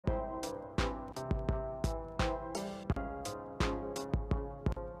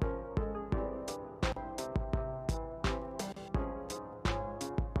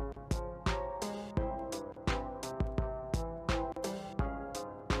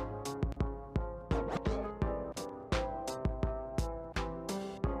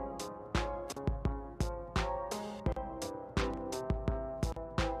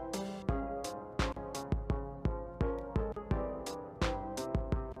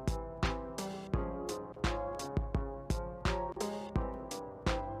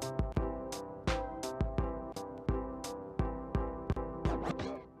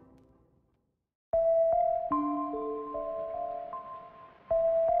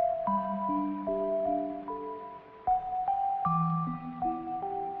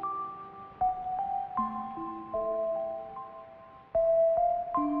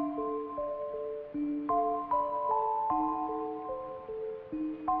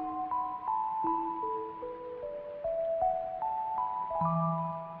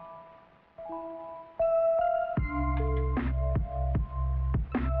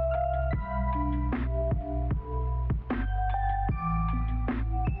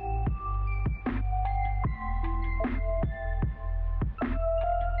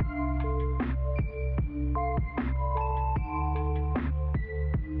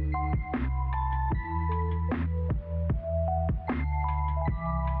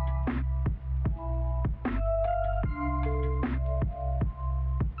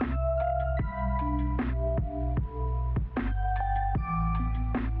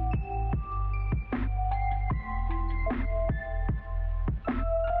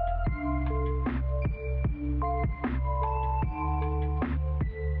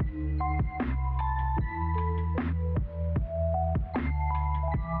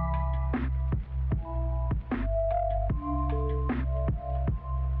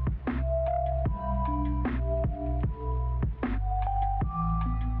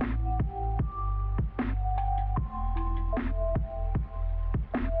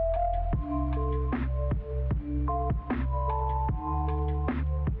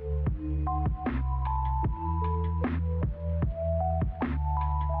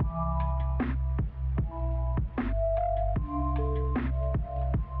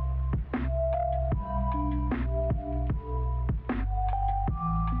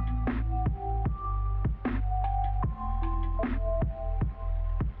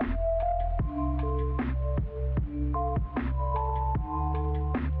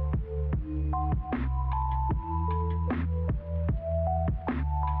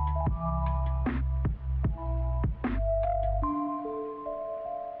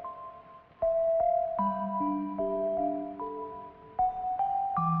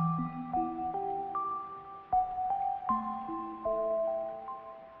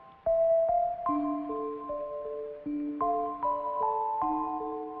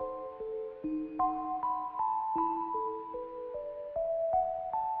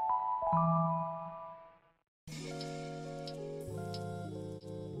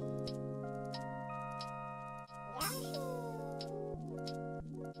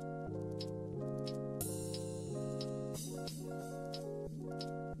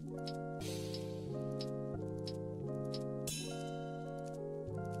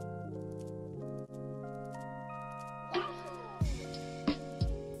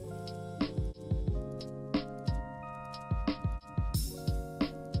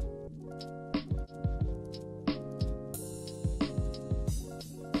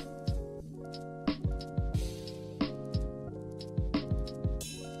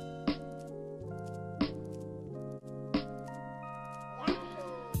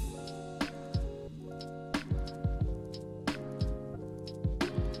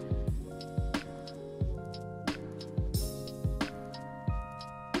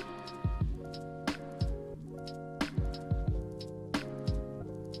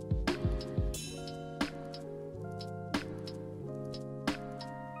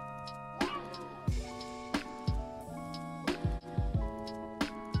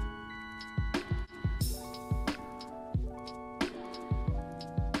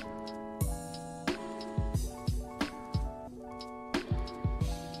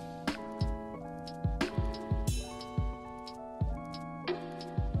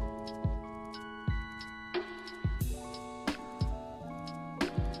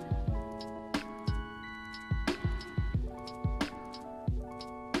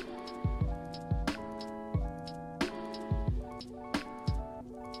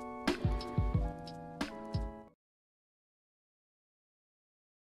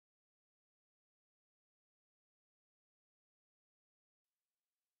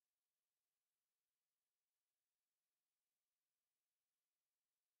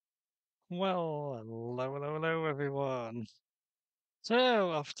Well, hello, everyone.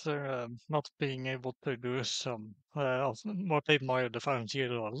 So, after not being able to do some more Paper Mario the Thousand Year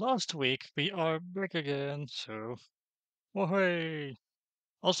last week, we are back again. So, hey!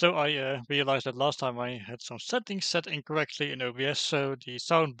 Also, I realized that last time I had some settings set incorrectly in OBS, so the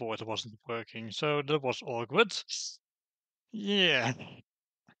soundboard wasn't working. So that was awkward. Yeah.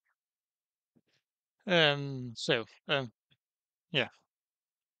 So, yeah.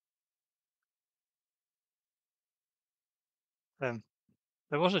 Um,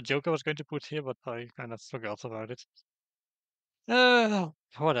 there was a joke I was going to put here, but I kind of forgot about it.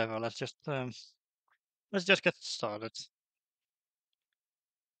 Whatever. Let's just get started.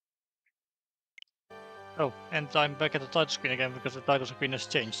 Oh, and I'm back at the title screen again because the title screen has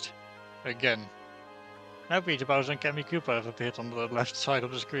changed. Again. Now Peter Bowser and Cammy Cooper have appeared on the left side of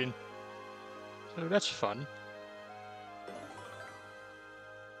the screen. So that's fun.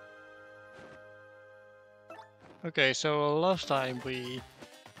 Okay, so last time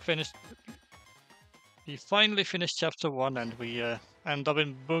finished we finally finished chapter 1 and we ended up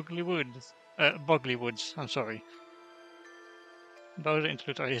in Boggly Woods. Boggly Woods, I'm sorry. Bowser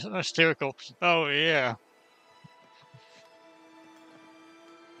introduced hysterical. Oh yeah.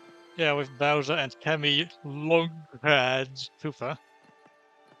 Yeah, with Bowser and Cammy Longhaired Cooper.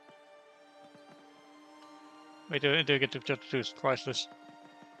 Wait, do I get to just choose priceless?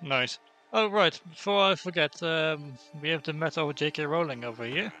 Nice. Oh, right. Before I forget, we have the matter of J.K. Rowling over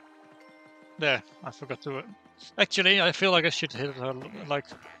here. There, I forgot to... Actually, I feel like I should hit her like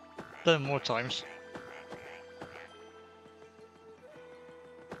 10 more times.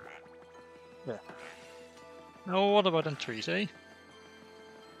 Yeah. Now, what about them trees, eh?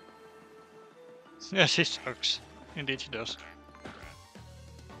 Yeah, she sucks. Indeed she does.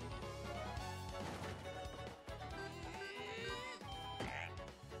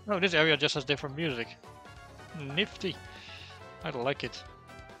 Oh, this area just has different music. Nifty. I like it.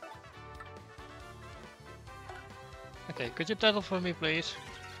 Okay, could you title for me, please?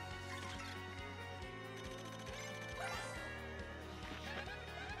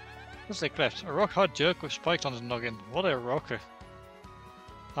 What's that cleft? A rock-hard jerk with spikes on his noggin. What a rocker.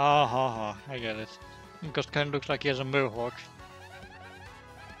 Ha ha ha, I get it. Because it kind of looks like he has a mohawk.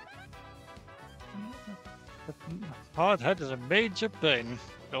 Hard head is a major pain.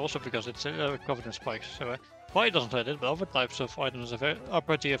 Also because it's covered in spikes. So fire doesn't hurt it, but other types of items are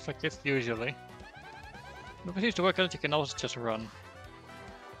pretty effective usually. If it seems to work out, you can also just run.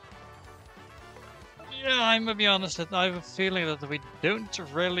 Yeah, I'm gonna be honest, that I have a feeling that we don't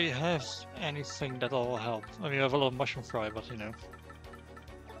really have anything that will help. I mean, we have a lot of mushroom fry, but you know.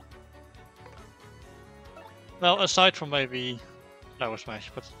 Well, aside from maybe Power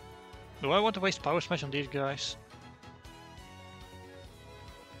Smash, but do I want to waste Power Smash on these guys?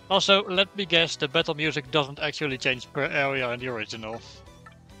 Also, let me guess, the battle music doesn't actually change per area in the original.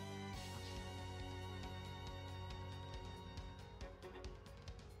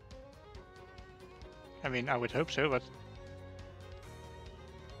 I mean, I would hope so, but...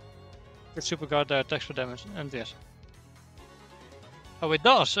 With Super Guard attacks for damage, and yes. Oh, it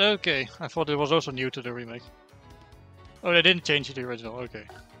does? Okay. I thought it was also new to the remake. Oh, they didn't change the original, okay.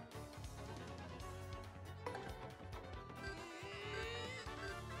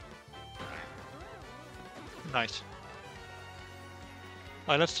 Nice.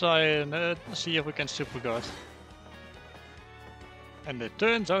 Alright, let's try and see if we can Super Guard. And it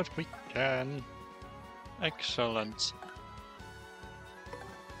turns out we can. Excellent.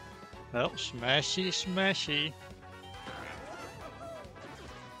 Well, smashy, smashy.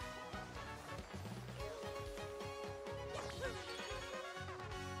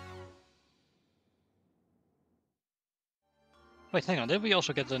 Wait, hang on, did we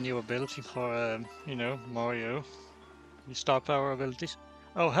also get the new ability for, you know, Mario? The star power abilities?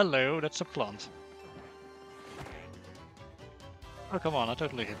 Oh, hello, that's a plant. Oh, come on, I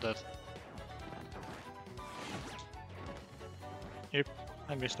totally hit that. Yep,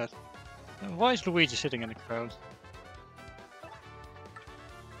 I missed that. And why is Luigi sitting in the crowd?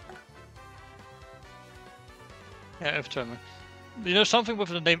 Yeah, Earth Tremor. You know, something with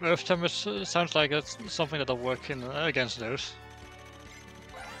the name Earth Tremor sounds like it's something that'll work in against those.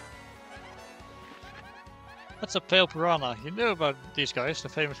 That's a pale piranha. You know about these guys, the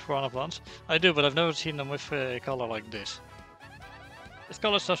famous piranha plants? I do, but I've never seen them with a color like this. This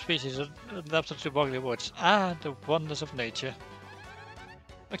color subspecies is adapted to Boggly Woods. Ah, the wonders of nature.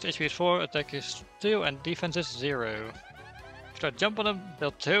 Max HP is 4, attack is 2, and defense is 0. If you try to jump on them,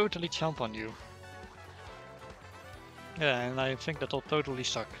 they'll totally jump on you. Yeah, and I think that'll totally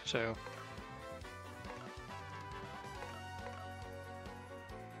suck, so...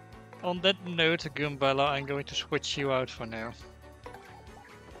 On that note, Goombella, I'm going to switch you out for now.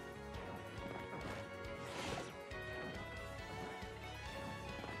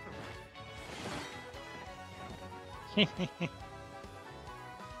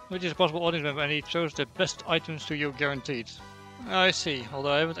 Which is a possible audience member, and he throws the best items to you guaranteed. I see,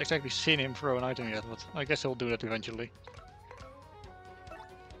 although I haven't exactly seen him throw an item yet, but I guess he'll do that eventually.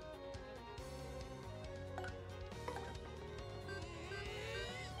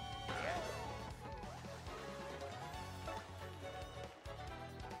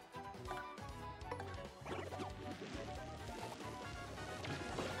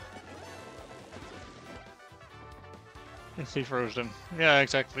 If he throws them. Yeah,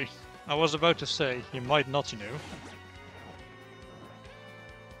 exactly. I was about to say, he might not, you know.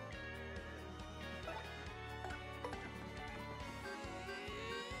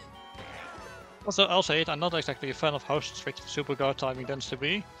 Also, I'll say it, I'm not exactly a fan of how strict Super Guard timing tends to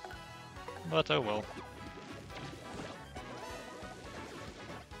be. But oh well.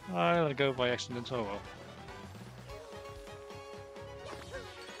 I let it go by accident, oh well.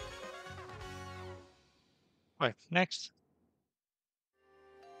 Right, next.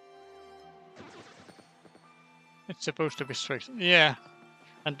 It's supposed to be strict. Yeah.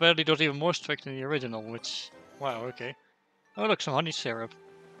 And apparently it was even more strict than the original, which... Wow, okay. Oh look, some honey syrup.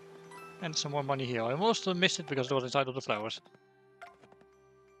 And some more money here. I almost missed it because it was inside of the flowers.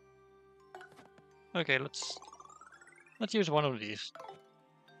 Okay, let's use one of these.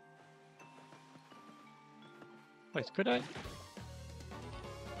 Wait, could I?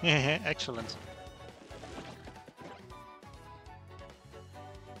 Excellent.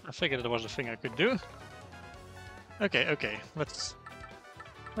 I figured there was a thing I could do. Okay, let's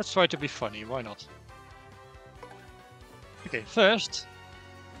try to be funny, why not? Okay, first,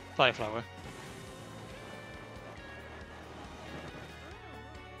 fly flower.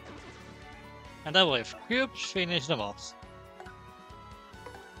 And then with cubes, finish them off.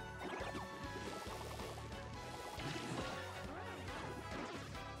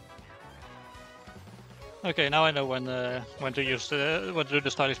 Okay, now I know when to use when to do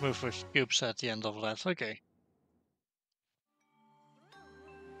the stylish move with cubes at the end of that. Okay.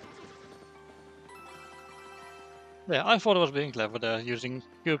 Yeah, I thought I was being clever there, using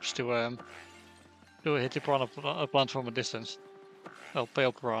cubes to hit the piranha plant from a distance. Well,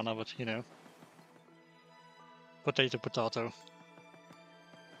 pale piranha, but you know, potato.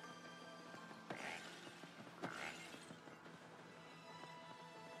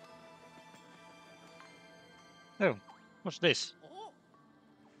 Oh, what's this?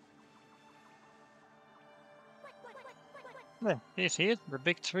 Yeah, here's it, the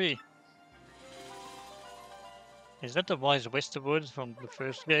big tree. Is that the wise Westerwood from the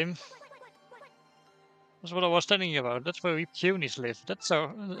first game? That's what I was telling you about. That's where we punies live. That's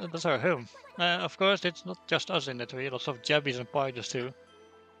our home. Of course, it's not just us in the tree. Lots of jabbies and spiders too.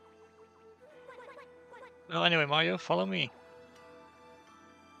 Well, anyway, Mario, follow me.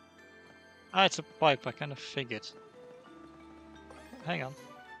 Ah, it's a pipe. I kind of figured. Hang on.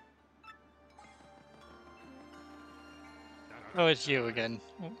 Oh, it's you again.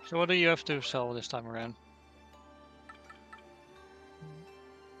 So what do you have to sell this time around?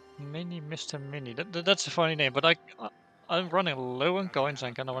 Mini Mr. Mini. That's a funny name, but I'm running low on coins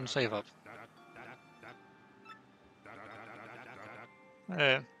and kind of want to save up.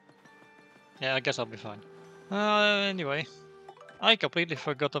 Yeah, I guess I'll be fine. Anyway, I completely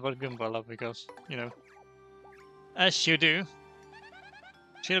forgot about Gumballa because, you know, as you do.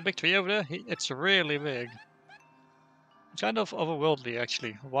 See the big tree over there? It's really big. It's kind of otherworldly,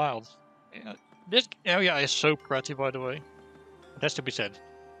 actually. Wild. Yeah, this area is so pretty, by the way. It has to be said.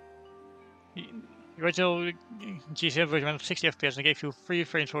 The original GCM version ran at 60 FPS and gave you 3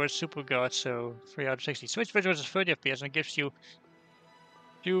 frames for its super guard, so 3 out of 60. Switch version was 30 FPS and it gives you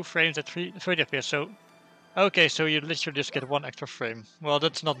 2 frames at 30 FPS, so... Okay, so you literally just get 1 extra frame. Well,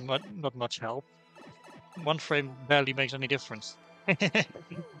 that's not much help. 1 frame barely makes any difference.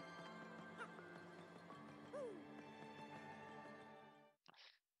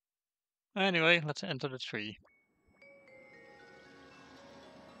 Anyway, let's enter the tree.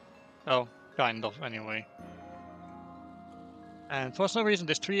 Oh, kind of, anyway. And for some reason,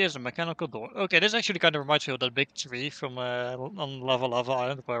 this tree is a mechanical door. Okay, this actually kind of reminds me of that big tree from on Lava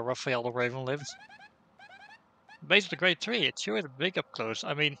Island where Raphael the Raven lives. Base of the great tree, it sure is big up close.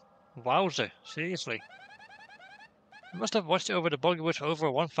 I mean, wowzer, seriously. You must have watched over the Boggly Woods for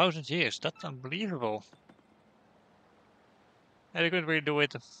over 1,000 years. That's unbelievable. And you could really do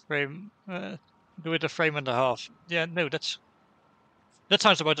it a frame, do it a frame and a half. Yeah, no, that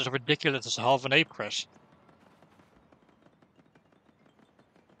sounds about as ridiculous as half an A press.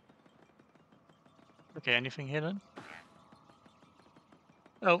 Okay, anything hidden?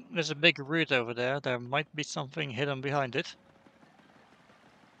 Oh, there's a big root over there. There might be something hidden behind it.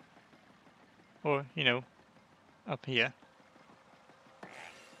 Or, you know, up here.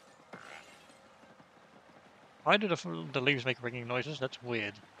 Why do the leaves make ringing noises? That's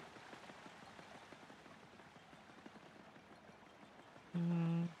weird.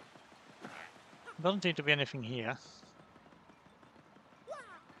 Doesn't seem to be anything here.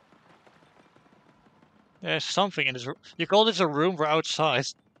 There's something in this room. You call this a room? We're outside.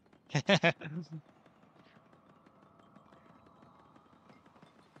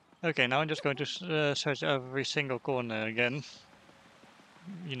 Okay, now I'm just going to search every single corner again.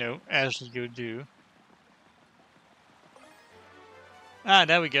 You know, as you do. Ah,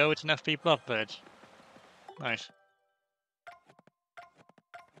 there we go. It's an FP blood badge. Nice.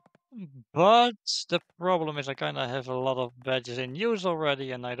 But the problem is I kind of have a lot of badges in use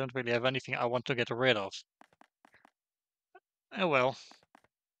already, and I don't really have anything I want to get rid of. Oh well.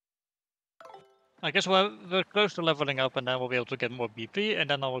 I guess we're close to leveling up, and then we'll be able to get more BP, and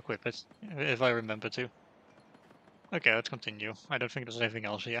then I'll equip it, if I remember to. Okay, let's continue. I don't think there's anything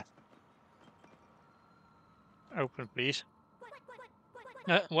else here. Open, please.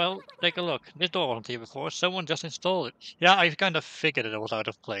 Well, take a look. This door wasn't here before. Someone just installed it. Yeah, I kind of figured it was out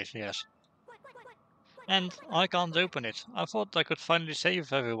of place, yes. And I can't open it. I thought I could finally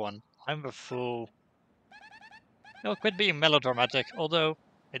save everyone. I'm a fool. No, quit being melodramatic, although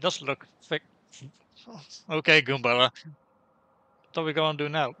it does look thick. Okay, Goombella. What are we gonna do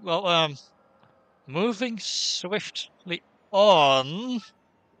now? Well, moving swiftly on.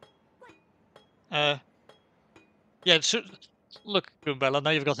 Uh, yeah, look, Goombella, now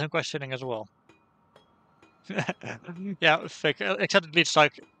you've got him questioning as well. Yeah, thick. Except it leads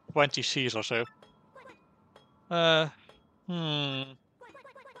like 20 Cs or so. Uh, hmm.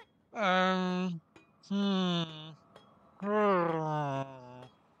 Um, hmm. Hmm.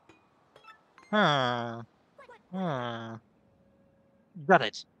 Hmm. Hmm. Got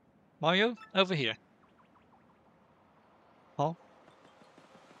it. Mario, over here. Oh,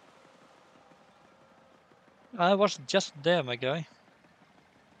 I was just there, my guy.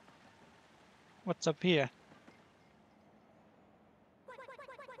 What's up here?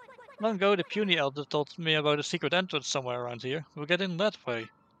 Long ago, the puny elder told me about a secret entrance somewhere around here. We'll get in that way.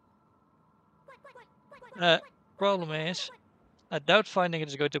 Uh, Problem is, I doubt finding it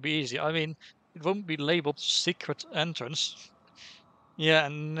is going to be easy. I mean, it won't be labeled secret entrance. Yeah,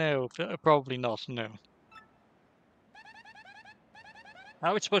 no, probably not, no. How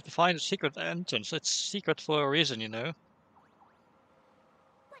are we supposed to find a secret entrance? It's secret for a reason, you know.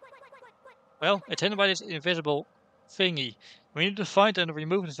 Well, it's hidden by this invisible thingy. We need to find and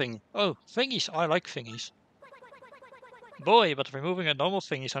remove the thing. Oh, thingies! I like thingies. Boy, but removing a normal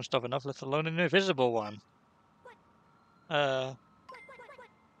thingy sounds tough enough, let alone an invisible one. Uh,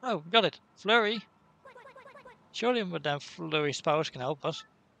 oh, got it. Flurry. Surely Madame Flurry's powers can help us.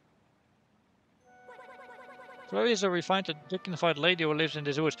 Flurry is a refined and dignified lady who lives in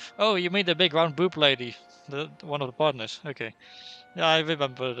these woods. Oh, you mean the big round boob lady? The one of the partners. Okay. Yeah, I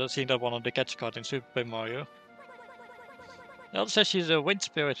remember seeing that one on the catch card in Super Mario. Elsa says she's a wind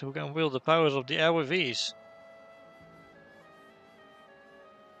spirit who can wield the powers of the air with ease.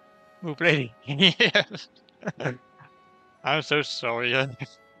 Boob lady. Yes. I'm so sorry.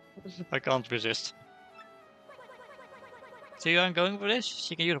 I can't resist. See where I'm going with this?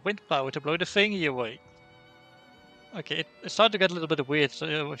 She can use wind power to blow the thingy away. Okay, it's starting to get a little bit weird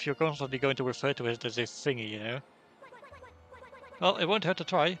if you're constantly going to refer to it as a thingy, you know? Well, it won't hurt to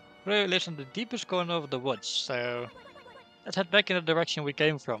try. Ray lives in the deepest corner of the woods, so let's head back in the direction we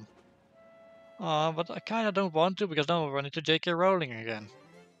came from. But I kinda don't want to because then we'll run into J.K. Rowling again.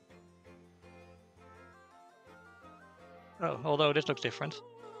 Oh, although this looks different.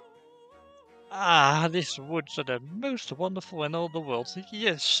 Ah, these woods are the most wonderful in all the world.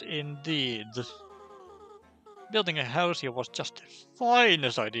 Yes, indeed. Building a house here was just the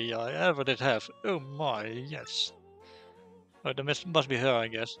finest idea I ever did have. Oh my, yes. Oh, that must be her, I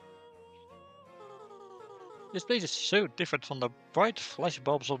guess. This place is so different from the bright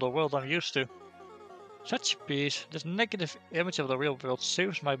flashbulbs of the world I'm used to. Such peace, this negative image of the real world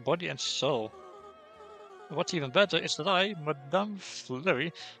soothes my body and soul. What's even better is that I, Madame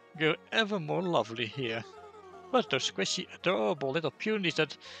Flurry, grow ever more lovely here. But those squishy, adorable little punies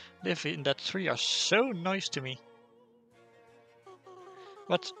that live in that tree are so nice to me.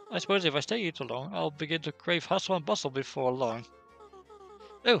 But I suppose if I stay here too long, I'll begin to crave hustle and bustle before long.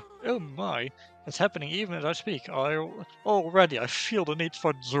 Oh my, it's happening even as I speak. Already I feel the need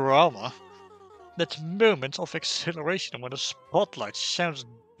for drama. That moment of exhilaration when the spotlight shines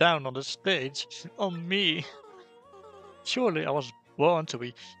down on the stage, on me. Surely I was born to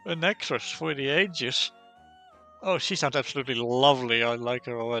be an actress for the ages. Oh, she sounds absolutely lovely. I like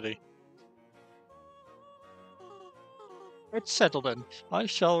her already. It's settled then. I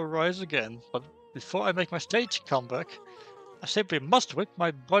shall rise again, but before I make my stage comeback, I simply must whip my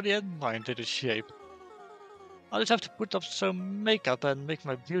body and mind into shape. I'll just have to put up some makeup and make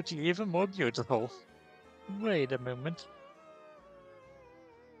my beauty even more beautiful. Wait a moment.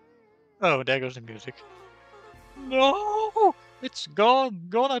 Oh, there goes the music. No! It's gone!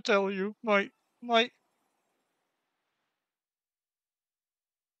 Gone, I tell you. My...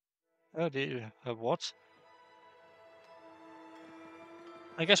 Oh, what?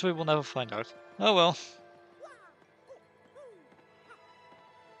 I guess we will never find out. Oh well.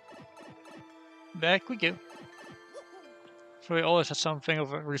 Back we go. So we always had something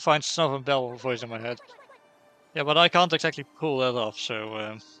of a refined Southern Belle voice in my head. Yeah, but I can't exactly pull that off,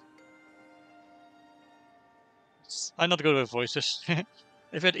 so I'm not good with voices.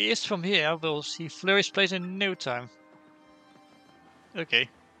 If it is from here, we'll see Flurry's place in no time. Okay.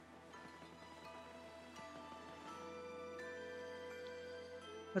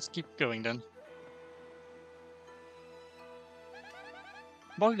 Let's keep going then.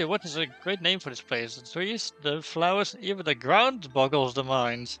 Boggly Woods is a great name for this place. The trees, the flowers, even the ground boggles the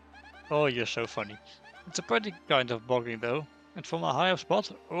mind. Oh, you're so funny. It's a pretty kind of boggling though. And from a high up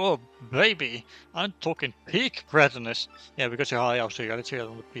spot, oh baby, I'm talking peak prettiness. Yeah, because you're high up, so you gotta chill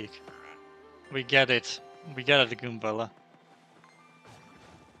on the peak. We get it. We get it, Goombella.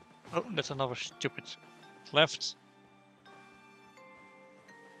 Oh, that's another stupid left.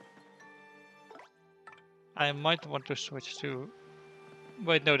 I might want to switch to...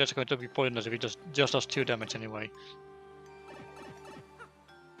 Wait, no, that's going to be pointless if he just does 2 damage anyway.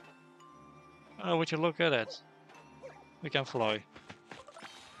 Oh, would you look at it? We can fly.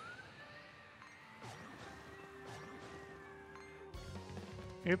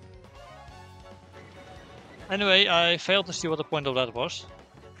 Yep. Anyway, I failed to see what the point of that was.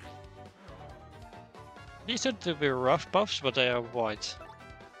 These tend to be rough buffs, but they are white.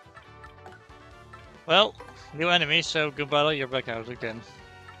 Well, new enemy, so Goombella, you're back out again.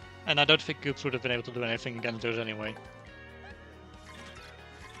 And I don't think Goops would have been able to do anything against those anyway.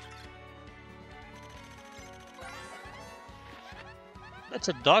 That's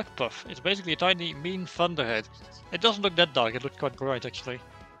a dark buff. It's basically a tiny, mean thunderhead. It doesn't look that dark, it looks quite bright actually.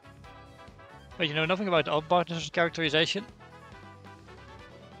 But you know nothing about Altbartner's characterization?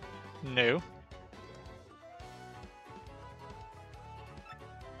 No.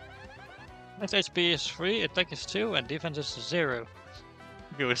 Its HP is 3, attack is 2, and defense is 0.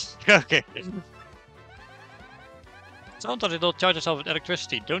 Good. Okay. Sometimes it'll charge itself with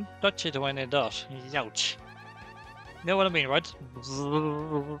electricity. Don't touch it when it does. Ouch. You know what I mean, right?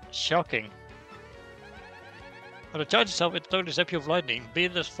 Shocking. When it charges itself, it totally zaps you with lightning.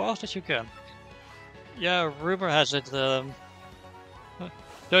 Beat it as fast as you can. Yeah, rumor has it,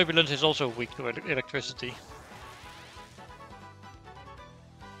 Turbulence is also weak to electricity.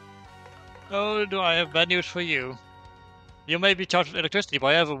 Oh, do I have bad news for you? You may be charged with electricity, but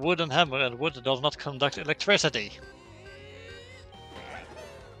I have a wooden hammer, and wood does not conduct electricity.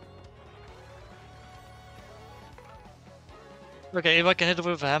 Okay, if I can hit it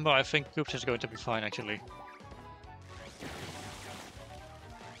with a hammer, I think Coops is going to be fine, actually.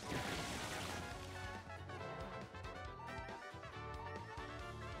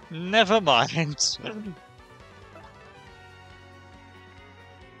 Never mind.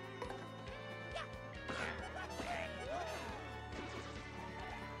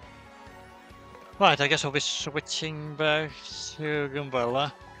 Right, I guess I'll be switching back to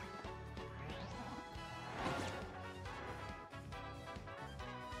Goombella.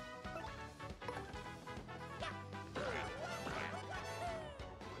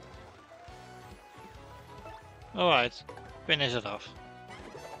 Alright, finish it off.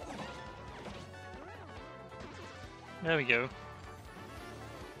 There we go.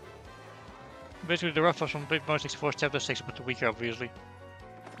 Basically the rough was from Big Mo 64 Chapter 6, but weaker obviously.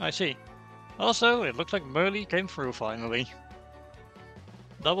 I see. Also, it looks like Merle came through finally.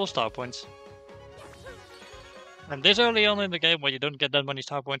 Double star points. And this early on in the game where you don't get that many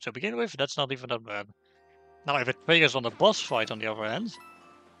star points to begin with, that's not even that bad. Now if it triggers on the boss fight on the other hand...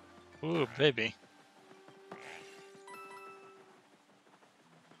 Ooh, baby.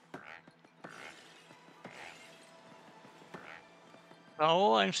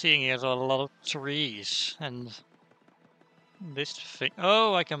 All I'm seeing here is a lot of trees, and this thing...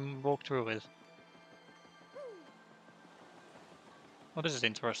 Oh, I can walk through it. Oh, this is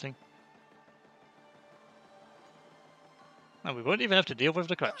interesting. And we won't even have to deal with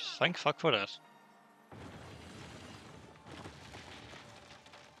the crash. Thank fuck for that.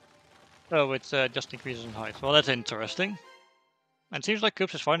 Oh, it just increases in height. Well, that's interesting. And seems like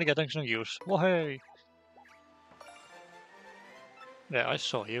Coops is finally getting some use. Well, hey! Yeah, I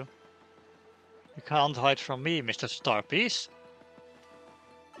saw you. You can't hide from me, Mr. Starpiece.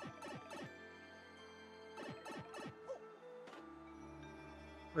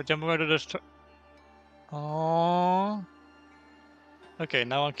 We're jumping out of this. Oh. Okay,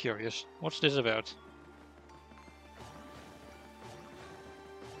 now I'm curious. What's this about?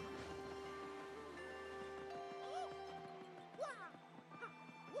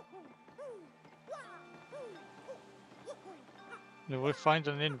 Do we find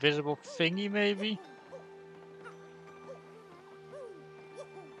an invisible thingy, maybe?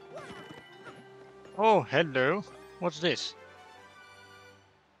 Oh, hello. What's this?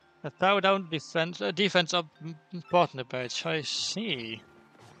 A power down defense up partner badge. I see.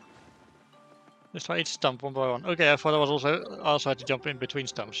 Let's try each stump one by one. Okay, I thought I was also had to jump in between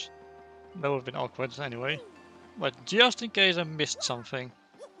stumps. That would have been awkward anyway. But just in case I missed something.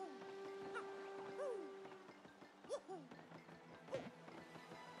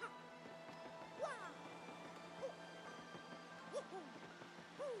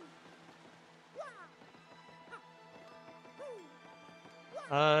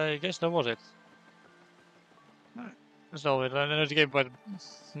 I guess that was it. So I know the game by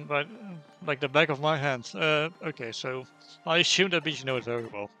like the back of my hand. Okay, so I assume that means you know it very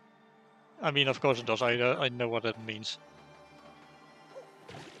well. I mean, of course it does. I know what that means.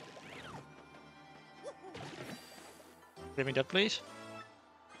 Give me that, please.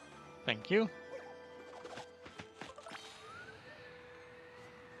 Thank you.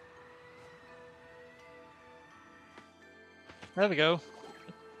 There we go.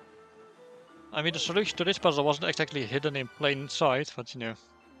 I mean, the solution to this puzzle wasn't exactly hidden in plain sight, but you know.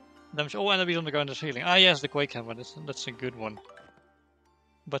 Damage all enemies on the ground is healing. Ah, yes, the Quake Hammer. That's a good one.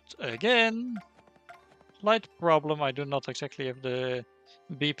 But again, slight problem. I do not exactly have the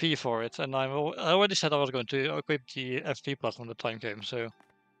BP for it, and I already said I was going to equip the FP plus when the time came. So,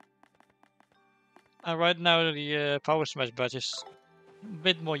 and right now the Power Smash badge is a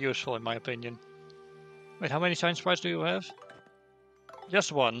bit more useful in my opinion. Wait, how many shine sprites do you have?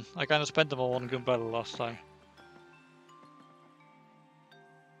 Just one. I kind of spent them all on Goombella last time.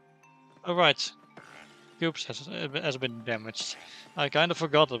 Alright, Goops has been damaged. I kind of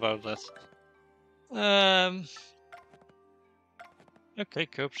forgot about that. Okay,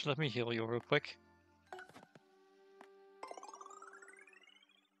 Goops, let me heal you real quick.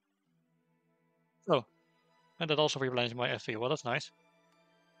 Oh, and that also replenished my FP. Well, that's nice.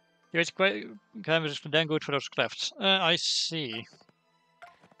 Yeah, it's quite kind of then good for those clefts. I see.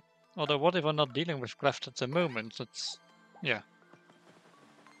 Although, what if I'm not dealing with cleft at the moment? That's yeah.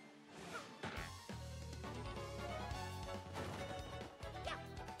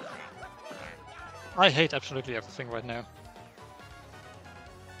 I hate absolutely everything right now.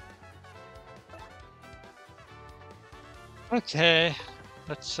 Okay,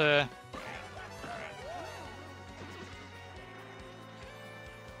 let's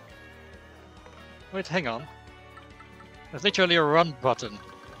wait. Hang on. There's literally a run button.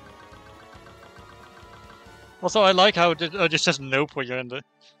 Also, I like how it just says nope when you're in the.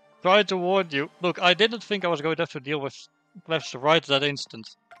 Tried to warn you. Look, I didn't think I was going to have to deal with clefts right that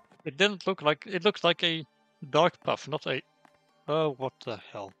instant. It didn't look like it looked like a dark puff, not a. Oh, what the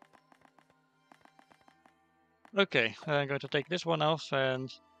hell? Okay, I'm going to take this one off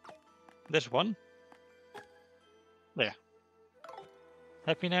and this one. There.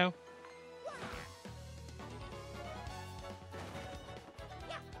 Happy now?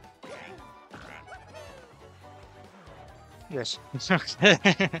 Yes.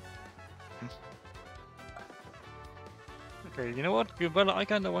 Okay. Okay, you know what, Gubella, I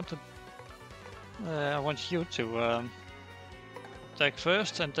kinda want to I want you to attack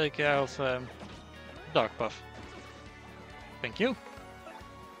first and take out Dark Buff. Thank you.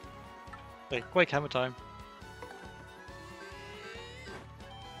 Okay, Quake Hammer time.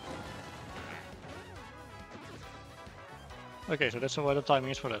 Okay, so that's why the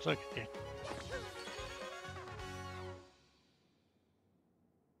timing is for that. Okay.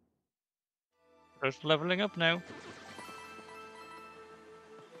 First leveling up now.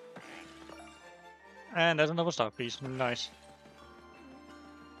 And there's another star piece. Nice.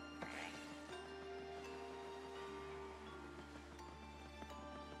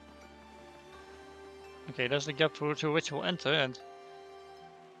 Okay, that's the gap through which we'll enter, and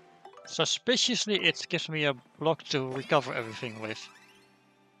suspiciously it gives me a block to recover everything with.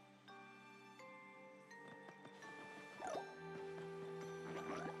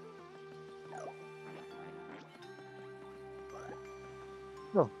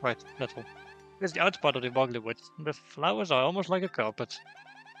 Oh, right, that one. It's the outer part of the Boggly Woods. The flowers are almost like a carpet.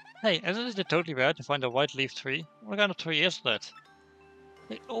 Hey, isn't it totally rare to find a white leaf tree? What kind of tree is that?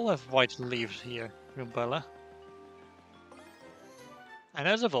 They all have white leaves here, Rumbella. And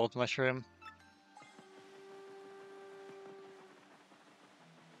there's a vault mushroom.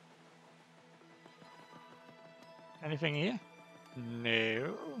 Anything here?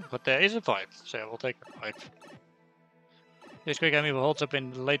 No, but there is a pipe, so we'll take the pipe. This Quake Hammer holds up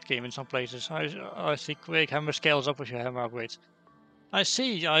in the late game in some places. I see Quake Hammer scales up with your hammer upgrades. I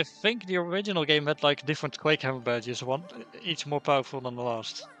see, I think the original game had like different Quake Hammer badges, one each more powerful than the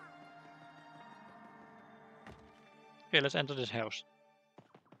last. Okay, let's enter this house.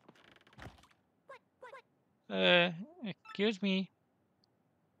 Excuse me.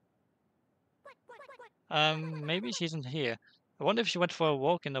 Maybe she isn't here. I wonder if she went for a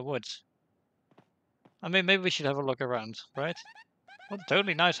walk in the woods. I mean, maybe we should have a look around, right? What a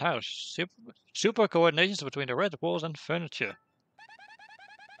totally nice house. Super coordinations between the red walls and furniture.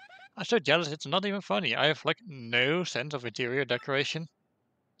 I'm so jealous it's not even funny. I have like no sense of interior decoration.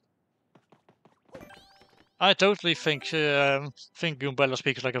 I totally think Goombella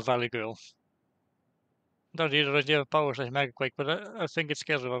speaks like a valley girl. Don't need already have power slash mega quake, but I think it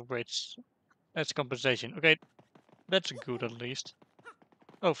scales with upgrades. That's compensation. Okay, that's good at least.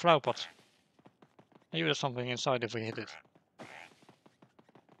 Oh, flower pot. Maybe there's something inside if we hit it.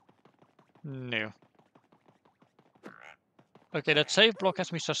 No. Okay, that save block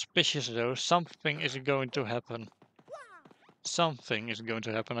has me suspicious though. Something is going to happen. Something is going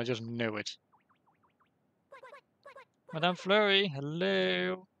to happen, I just know it. Madame Flurry,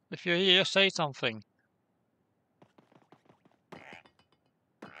 hello. If you're here, say something.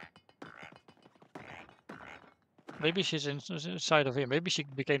 Maybe she's inside of here. Maybe she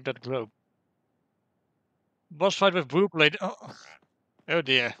became that globe. Boss fight with Blue Blade. Oh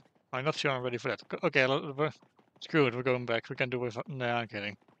dear. I'm not sure I'm ready for that. Okay, screw it. We're going back. We can do it. Nah, I'm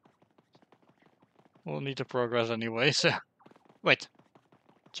kidding. We'll need to progress anyway, so... Wait.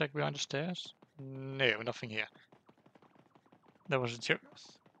 Check behind the stairs? No, nothing here. That was a joke.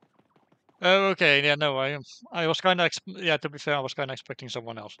 Oh, okay. Yeah, no, I was kind of... Yeah, to be fair, I was kind of expecting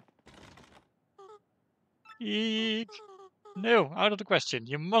someone else. Eek. No, out of the question.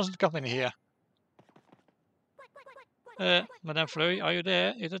 You mustn't come in here. Madame Fleury, are you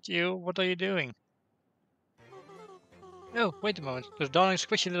there? Is it you? What are you doing? Oh, wait a moment. Those darling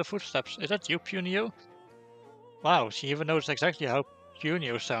squishy little footsteps. Is that you, Punio? Wow, she even knows exactly how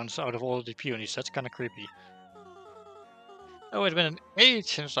Punio sounds out of all the punies. That's kind of creepy. Oh, it's been an age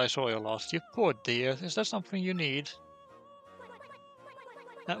since I saw you last. You poor dear. Is that something you need?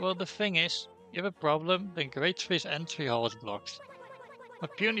 Well, the thing is, you have a problem. The Great Tree's entry hall is blocked. My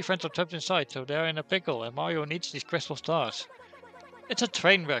puny friends are trapped inside, so they're in a pickle, and Mario needs these crystal stars. It's a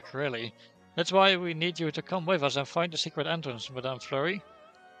train wreck, really. That's why we need you to come with us and find the secret entrance, Madame Flurry.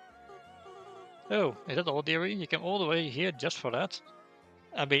 Oh, is that all, dearie? You came all the way here just for that?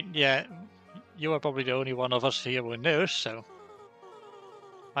 I mean, yeah, you are probably the only one of us here who knows, so...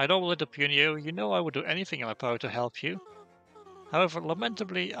 My noble little Punio, you know I would do anything in my power to help you. However,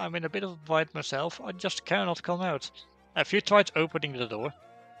 lamentably, I'm in a bit of a bind myself. I just cannot come out. Have you tried opening the door?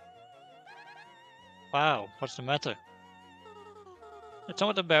 Wow, what's the matter? It's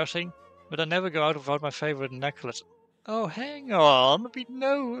somewhat embarrassing, but I never go out without my favorite necklace. Oh, hang on, we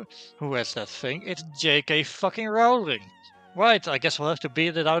know who has that thing. It's J.K. fucking Rowling. Right, I guess we'll have to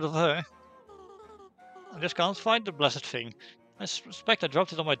beat it out of her. I just can't find the blessed thing. I suspect I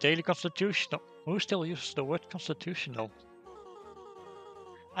dropped it on my daily constitutional. Who still uses the word constitutional?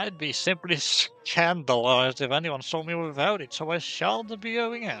 I'd be simply scandalized if anyone saw me without it, so I shan't be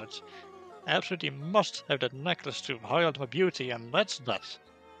going out. I absolutely must have that necklace to highlight my beauty, and that's that.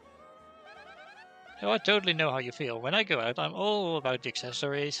 Oh, I totally know how you feel. When I go out, I'm all about the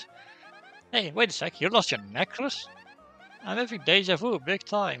accessories. Hey, wait a sec, you lost your necklace? I'm having deja vu big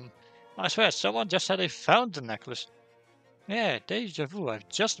time. I swear, someone just said they found the necklace. Yeah, deja vu, I've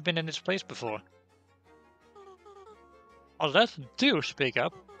just been in this place before. Oh, that? Do speak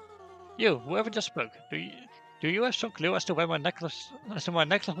up. You, whoever just spoke, do you have some clue as to my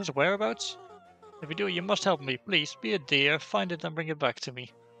necklace's whereabouts? If you do, you must help me. Please, be a dear, find it and bring it back to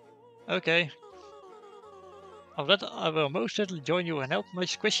me. Okay. Of that, I will most certainly join you and help my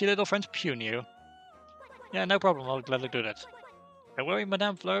squishy little friend Punio. Yeah, no problem, I'll gladly do that. Don't worry,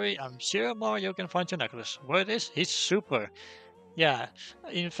 Madame Flurry, I'm sure Mario can find your necklace. Word is, he's super. Yeah,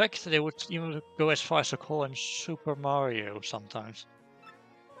 in fact, they would even go as far as to call him Super Mario sometimes.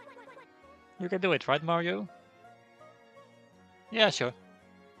 You can do it, right, Mario? Yeah, sure.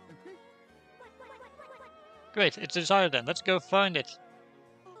 Great, it's decided then. Let's go find it.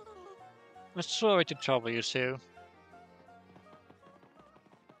 I'm sorry to trouble you, Sue.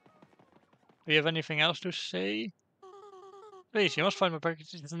 Do you have anything else to say? Please, you must find my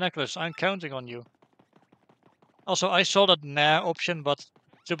precious necklace. I'm counting on you. Also, I saw that nah option, but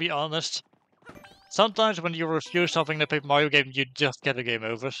to be honest, sometimes when you refuse something in the Paper Mario game, you just get the game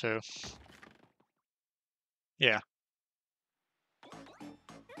over, so... Yeah.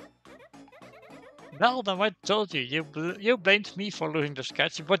 Well, then I told you, you blamed me for losing the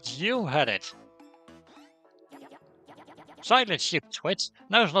sketch, but you had it. Silence, you twit.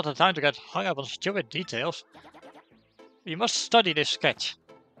 Now's not the time to get hung up on stupid details. You must study this sketch.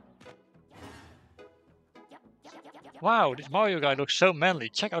 Wow, this Mario guy looks so manly.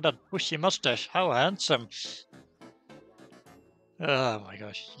 Check out that bushy mustache. How handsome. Oh my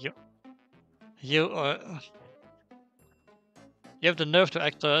gosh. You have the nerve to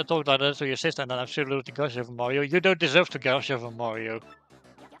talk like that to your sister and then absolutely gush over Mario. You don't deserve to gush over Mario.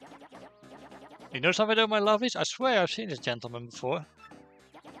 You know something about my lovelies? I swear I've seen this gentleman before.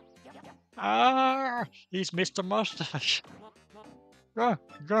 Ah, he's Mr. Mustache. Grr,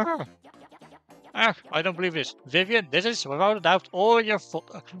 grr. Ah, I don't believe this. Vivian, this is without a doubt all your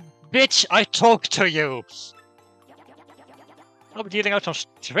fault. Bitch, I talked to you! I'll be dealing out some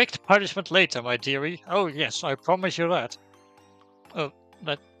strict punishment later, my dearie. Oh yes, I promise you that. Oh,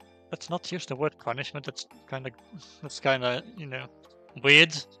 let's not use the word punishment. That's kinda, you know,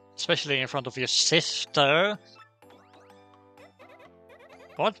 weird, especially in front of your sister.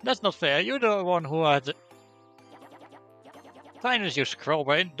 What? That's not fair. You're the one who had. Fine as you,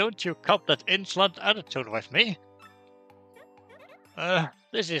 Scrollbrain. Don't you cop that insolent attitude with me?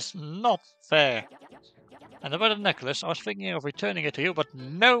 This is not fair. And about the necklace, I was thinking of returning it to you, but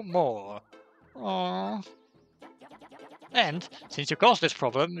no more. Aww. And, since you caused this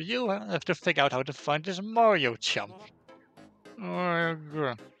problem, you have to figure out how to find this Mario chump.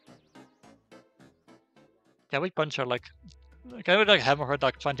 Can we punch her like... Can we like hammer her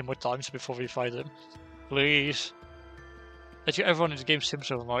like 20 more times before we fight him? Please. That you everyone in the game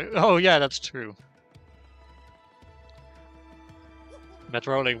sims over Mario. Oh yeah, that's true. Matt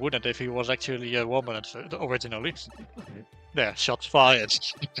Rowling wouldn't if he was actually a woman originally. There, shots fired.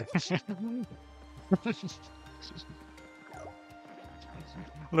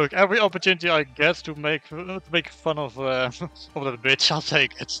 Look, every opportunity I get to make fun of of that bitch, I'll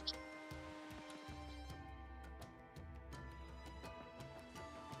take it.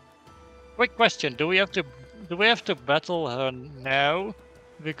 Quick question: do we have to battle her now?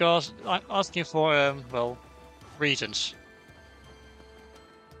 Because I'm asking for well, reasons.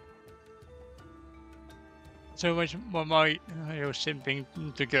 So much more my simping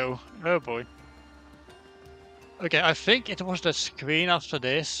to go. Oh boy. Okay, I think it was the screen after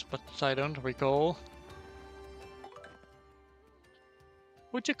this, but I don't recall.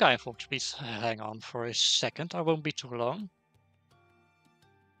 Would you kind folks please hang on for a second? I won't be too long.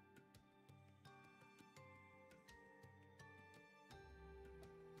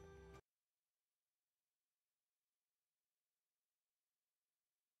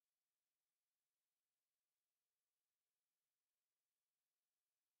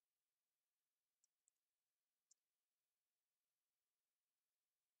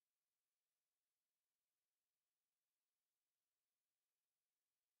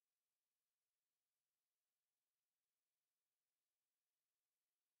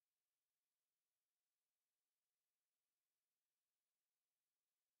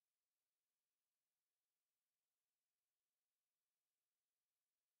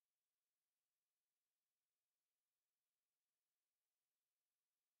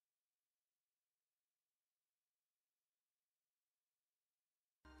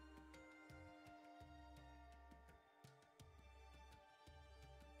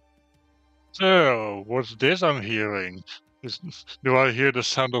 So, what's this I'm hearing? Do I hear the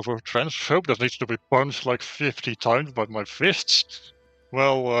sound of a transphobe that needs to be punched like 50 times by my fists?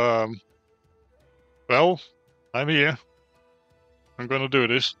 Well, I'm here. I'm gonna do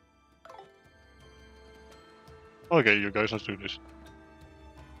this. Okay, you guys, let's do this.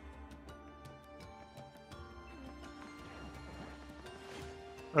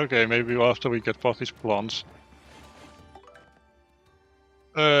 Okay, maybe after we get past these plants.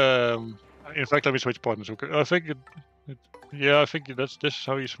 In fact, let me switch partners. Okay, I think yeah, I think this is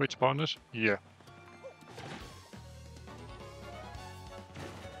how you switch partners. Yeah.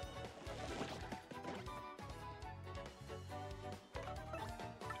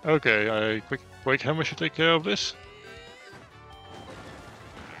 Okay, quick hammer should take care of this.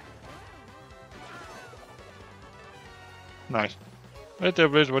 Nice. Right there,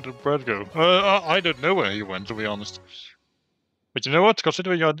 where did Brad go? I don't know where he went, to be honest. But you know what?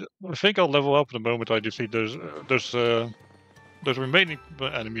 Considering I think I'll level up the moment I defeat those remaining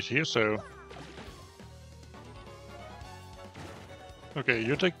enemies here. So, okay,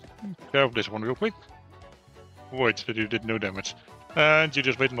 you take care of this one real quick. Wait, that you did no damage, and you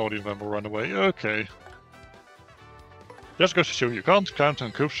just made an audience member run away. Okay, just goes to show you can't count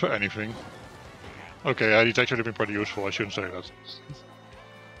on coops for anything. Okay, it's actually been pretty useful. I shouldn't say that.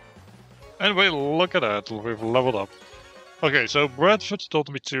 Anyway, look at that. We've leveled up. Okay, so Bradford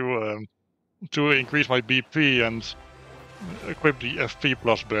told me to increase my BP and equip the FP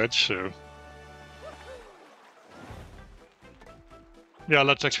plus badge, so... Yeah,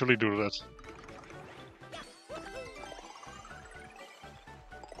 let's actually do that.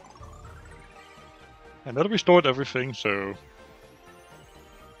 And that restored everything, so...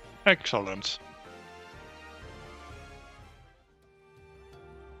 Excellent.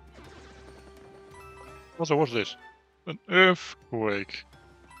 Also, what's this? An earthquake.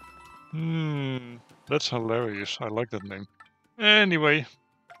 That's hilarious. I like that name. Anyway.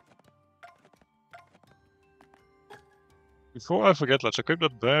 Before I forget, let's equip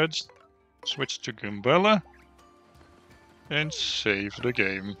that badge. Switch to Gumbella. And save the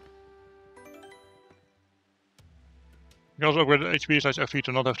game. You can also upgrade HP / FP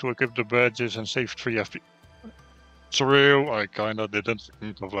to not have to equip the badges and save 3 FP. True, I kinda didn't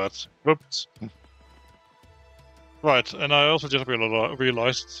think of that. Whoops. Right, and I also just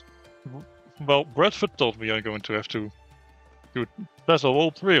realized... Well, Bradford told me I'm going to have to battle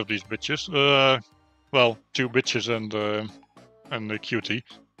all 3 of these bitches. Well, 2 bitches and a cutie.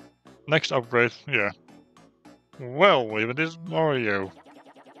 Next upgrade, yeah. Well, even this Mario.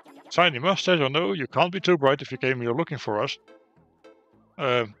 Shiny mustache, or no, you can't be too bright if you came here looking for us.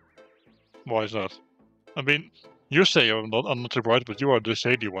 Why is that? I mean, you say I'm not too bright, but you are the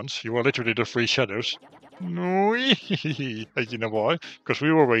shady ones. You are literally the 3 shadows. No, and you know why? Because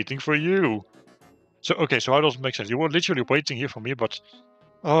we were waiting for you. So, okay, so how does it make sense? You were literally waiting here for me, but...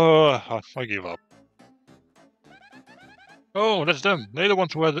 I give up. Oh, that's them. They're the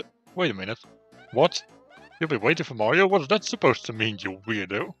ones who had... Wait a minute. What? You'll be waiting for Mario? What's that supposed to mean, you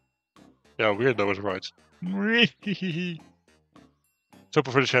weirdo? Yeah, weirdo is right. So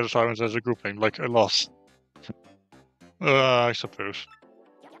prefer the Shadow Sirens as a group name, like a loss. I suppose.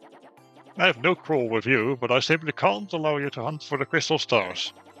 I have no quarrel with you, but I simply can't allow you to hunt for the crystal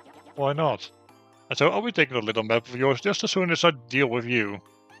stars. Why not? And so I'll be taking a little map of yours just as soon as I deal with you.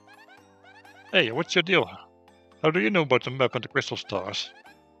 Hey, what's your deal? How do you know about the map and the crystal stars?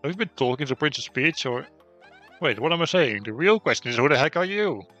 Have you been talking to Princess Peach, or... Wait, what am I saying? The real question is, who the heck are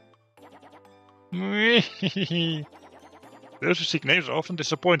you? Those who seek names are often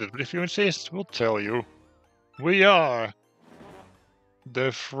disappointed, but if you insist, we'll tell you. We are...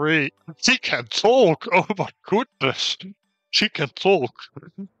 the 3... She can talk! Oh my goodness! She can talk!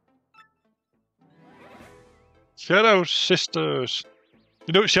 Shadow Sisters!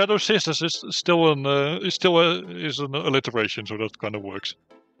 You know, Shadow Sisters is still an alliteration, so that kind of works.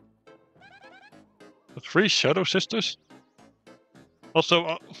 The 3 Shadow Sisters?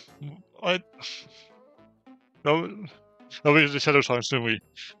 Also, No, it's the Shadow Signs, don't we?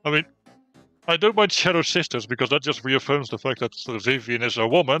 I mean, I don't mind Shadow Sisters, because that just reaffirms the fact that Vivian is a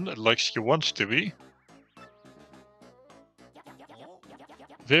woman, like she wants to be.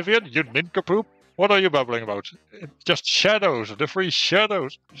 Vivian, you nincompoop? What are you babbling about? It's just shadows, the 3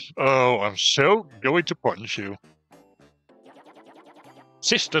 shadows. Oh, I'm so going to punch you.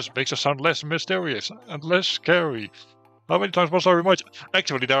 Sisters makes us sound less mysterious and less scary. How many times must I remind you?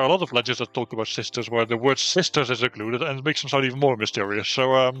 Actually, there are a lot of legends that talk about sisters where the word sisters is included and it makes them sound even more mysterious,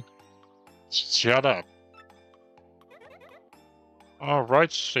 so, shut up.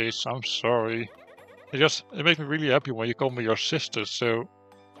 Alright, sis, I'm sorry. It makes me really happy when you call me your sister, so...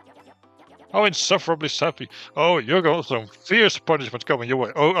 How insufferably sappy. Oh, you're got some fierce punishment coming your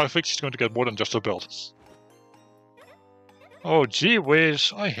way. Oh, I think she's going to get more than just a belt. Oh, gee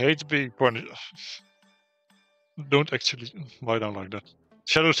whiz, I hate being punished. Don't actually lie down like that.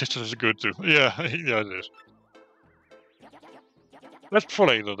 Shadow Sisters is good too. Yeah, yeah it is. That's for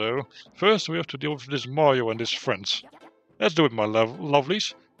later though. First we have to deal with this Mario and his friends. Let's do it, my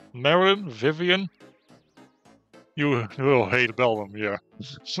lovelies. Marilyn, Vivian. You will hate Belvum, yeah.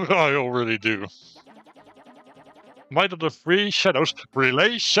 I already do. Might of the 3 shadows,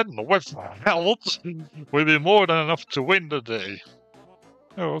 relation with health, will be more than enough to win the day.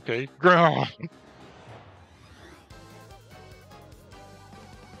 Oh, okay.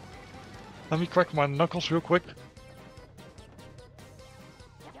 Let me crack my knuckles real quick.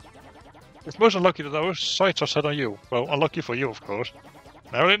 It's most unlucky that those sights are set on you. Well, unlucky for you, of course.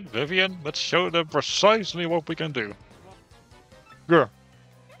 Marilyn, Vivian, let's show them precisely what we can do. Grr.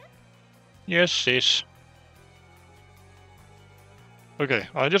 Yes, sis. Okay,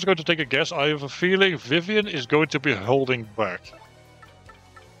 I'm just going to take a guess. I have a feeling Vivian is going to be holding back.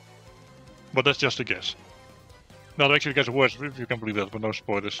 But that's just a guess. No, it actually gets worse if you can believe that, but no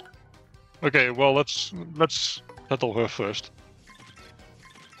spoilers. Okay, well, let's settle her first.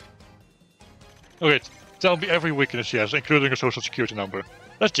 Okay, tell me every weakness she has, including her social security number.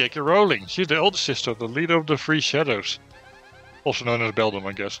 That's J.K. Rowling. She's the older sister, the leader of the 3 shadows. Also known as Beldam,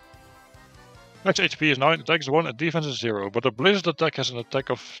 I guess. Max HP is 9, attack is 1, and defense is 0, but the Blizzard attack has an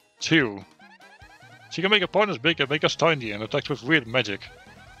attack of 2. She can make opponents big and make us tiny, and attacks with weird magic.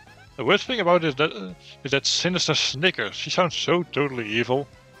 The worst thing about it is that sinister snicker. She sounds so totally evil.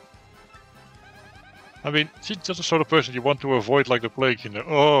 I mean, she's just the sort of person you want to avoid like the plague, you know.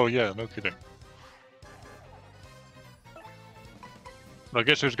 Oh yeah, no kidding. I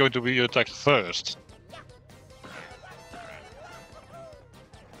guess who's going to be attacked first?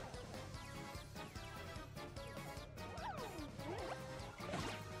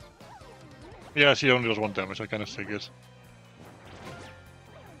 Yeah, she only does 1 damage, I kind of figured.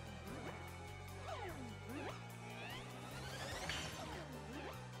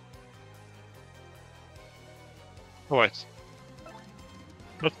 Alright.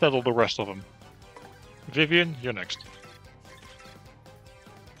 Let's settle the rest of them. Vivian, you're next.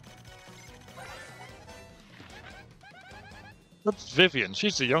 That's Vivian.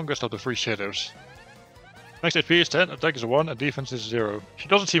 She's the youngest of the three shadows. Max HP is 10, attack is 1, and defense is 0. She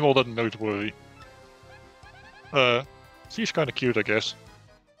doesn't seem all that noteworthy. She's kinda cute, I guess.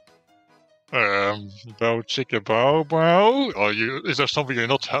 Bow chicka bow bow? Is there something you're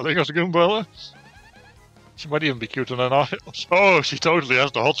not telling us, Goombella? She might even be cuter than I. Oh, she totally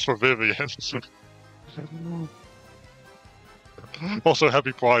has the hots for Vivian. Also,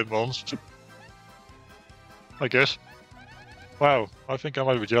 happy Pride Month. I guess. Wow, I think I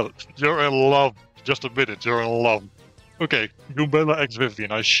might be jealous. You're in love. Just admit it, you're in love. Okay, Goombella x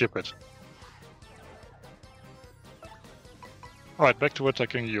Vivian, I ship it. Alright, back to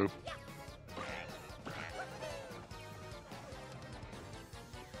attacking you.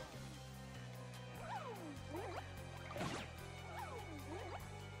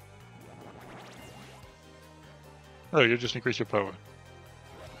 Oh, you just increase your power.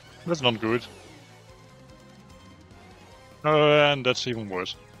 That's not good. And that's even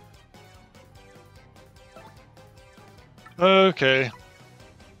worse. Okay.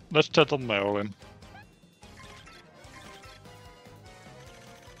 Let's settle Marilyn.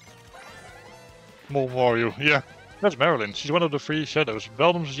 More Mario, yeah. That's Marilyn. She's one of the three shadows,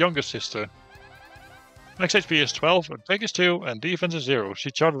 Beldam's younger sister. Max HP is 12, attack is 2, and defense is 0.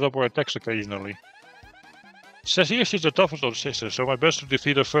 She charges up her attacks occasionally. Says here she's the toughest of the sisters, so my best to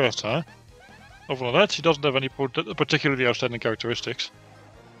defeat her first, huh? Other than that, she doesn't have any particularly outstanding characteristics.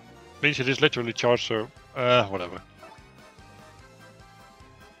 Means she just literally charged her. Whatever.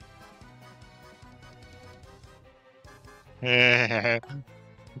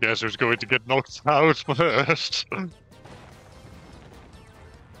 Guess who's going to get knocked out first?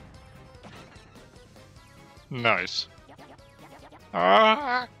 Nice.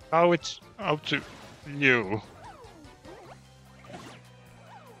 Now it's up to you.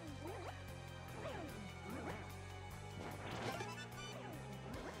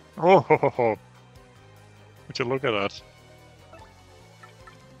 Oh, ho, ho, ho. Would you look at that?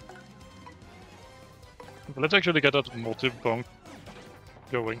 Let's actually get that multi-bonk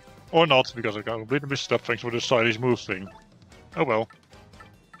going. Or not, because I got completely messed up thanks for the stylish move thing. Oh well.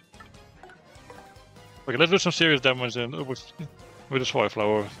 Okay, let's do some serious damage in, with the Spy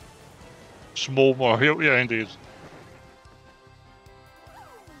Flower. Small Mario, yeah indeed.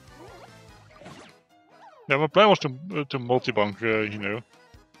 Yeah, my plan was to multi-bonk, you know.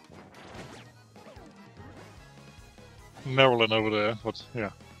 Marilyn over there, but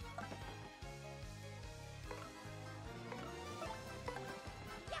yeah.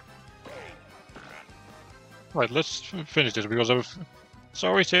 Right, let's finish this because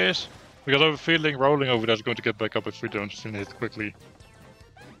sorry, sis. Because I have a feeling rolling over there is going to get back up if we don't finish it quickly.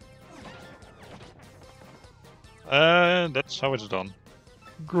 And that's how it's done.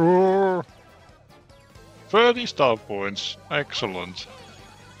 Grrr. 30 star points. Excellent.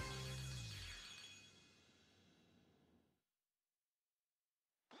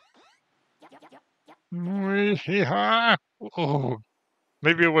 Oh,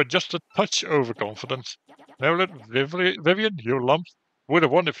 maybe you were just a touch overconfident. Marilyn, Vivian, you lump. Would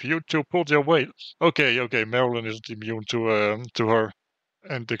have won if you two pulled your weight. Okay, Marilyn isn't immune to her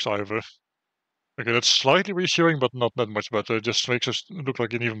antics either. Okay, that's slightly reassuring, but not that much better. It just makes us look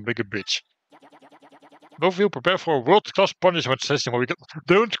like an even bigger bitch. Both of you prepare for a world-class punishment session where we get...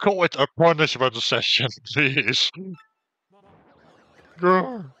 Don't call it a punishment session, please.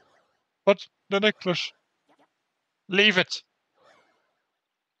 Grr. But the necklace. Leave it.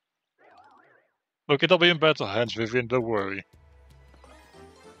 Look, it'll be in better hands, Vivian, don't worry.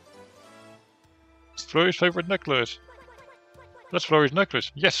 It's Flurry's favorite necklace. That's Flurry's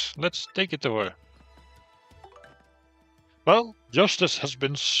necklace. Yes, let's take it to her. Well, justice has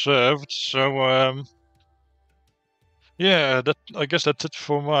been served, so, yeah, I guess that's it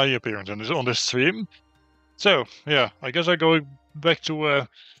for my appearance on this stream. So, yeah, I guess I go back to,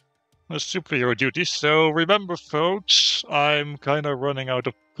 superhero duties. So remember, folks, I'm kind of running out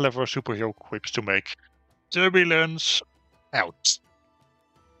of clever superhero quips to make. Turbulence out.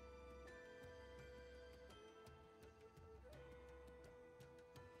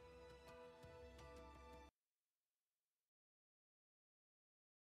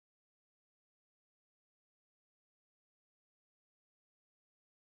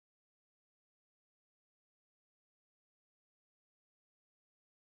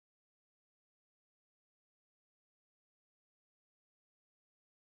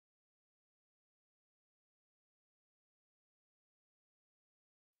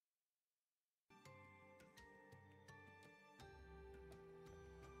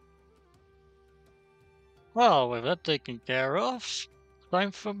 Well, with that taken care of,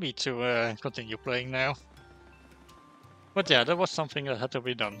 time for me to continue playing now. But yeah, that was something that had to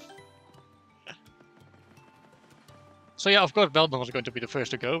be done. So yeah, of course Belden was going to be the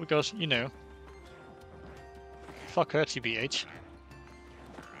first to go, because, you know, fuck her, TBH.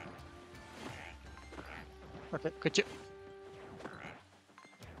 Okay, could you...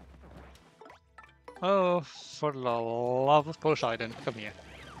 Oh, for the love of Poseidon, come here.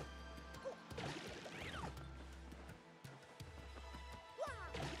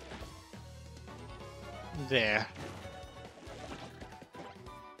 There.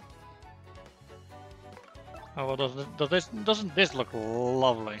 Oh, well, doesn't this look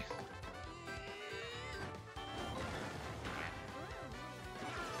lovely?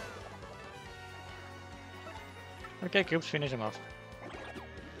 Okay, Cubes, finish him off.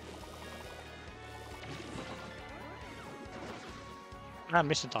 I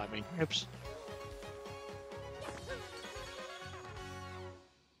missed the timing. Oops.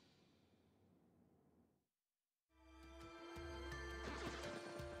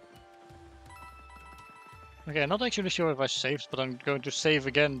 Okay, I'm not actually sure if I saved, but I'm going to save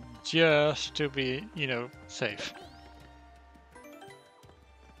again just to be, you know, safe.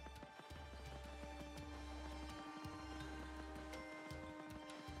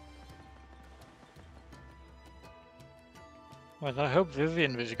 Well, I hope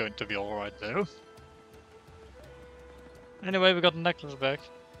Vivian is going to be alright though. Anyway, we got the necklace back.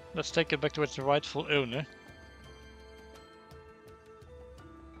 Let's take it back to its rightful owner.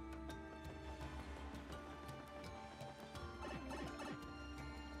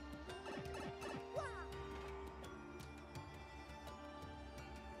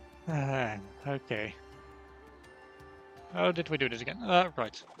 Okay. How did we do this again?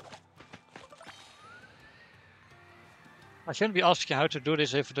 Right. I shouldn't be asking how to do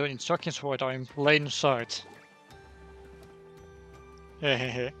this if the instructions for it are in plain sight.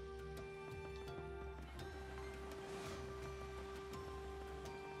 Hehehe.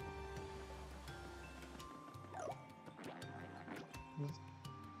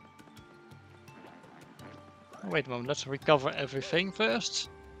 Wait a moment, let's recover everything first.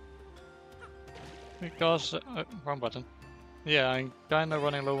 Because... wrong button. Yeah, I'm kinda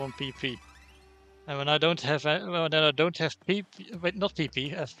running low on PP. And when I don't have... well, then I don't have PP... Wait, not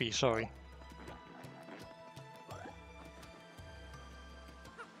PP, FP, sorry.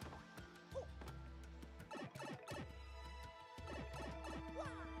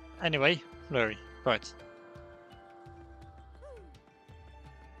 Anyway, flurry. Right.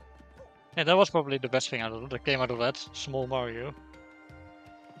 Yeah, that was probably the best thing that came out of that. Small Mario.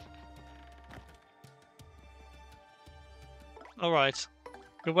 Alright.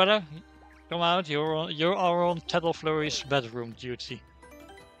 Good weather? Come out, you are on Tettle Flurry's bedroom duty.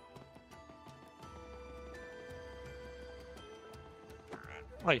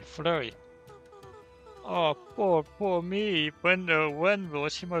 Hey, Flurry. Oh, poor me. When will I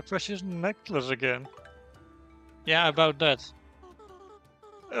see my precious necklace again? Yeah, about that.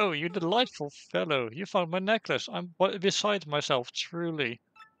 Oh, you delightful fellow. You found my necklace. I'm beside myself, truly.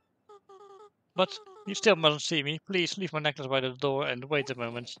 But you still mustn't see me. Please leave my necklace by the door and wait a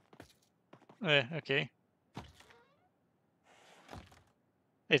moment. Okay.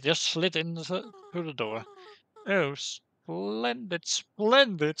 It just slid in through the door. Oh, splendid,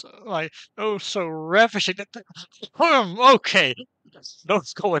 splendid. Oh, so ravishing. Okay.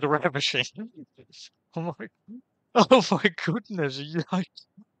 Don't call it ravishing. Oh my, oh my goodness.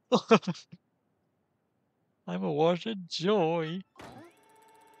 I'm a what a joy.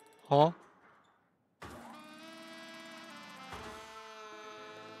 Huh?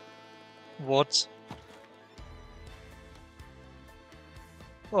 What?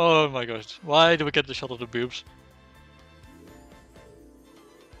 Oh my gosh. Why do we get the shot of the boobs?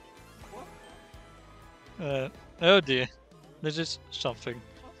 Oh dear. This is something.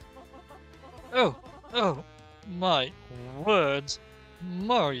 Oh, oh, my words.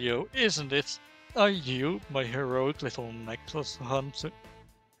 Mario, isn't it? Are you my heroic little necklace hunter?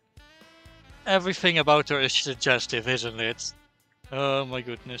 Everything about her is suggestive, isn't it? Oh my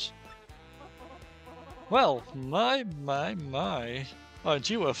goodness. Well, my. Aren't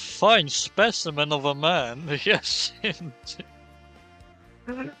you a fine specimen of a man? Yes, indeed.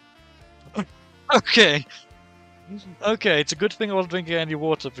 Okay. Okay, it's a good thing I wasn't drinking any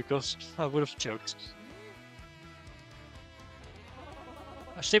water because I would have choked.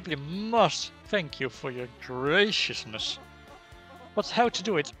 I simply must thank you for your graciousness. But how to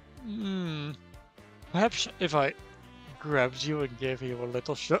do it? Perhaps if I grabbed you and gave you a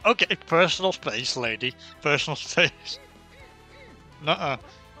little Okay, personal space, lady. Personal space. Nuh-uh.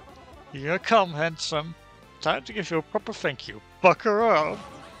 Here come, handsome. time to give you a proper thank you. Bucker up!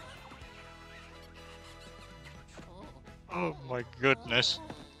 Oh my goodness.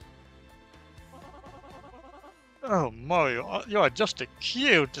 Oh Mario, you are just the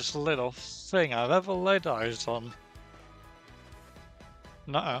cutest little thing I've ever laid eyes on.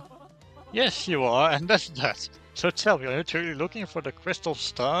 Nuh-uh. Yes, you are, and that's that. So tell me, are you truly looking for the crystal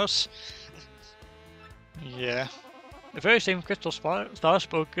stars? Yeah. The very same crystal stars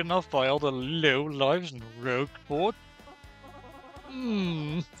spoken of by all the low-lives and rogue board.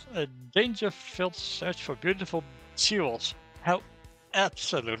 A danger-filled search for beautiful jewels. How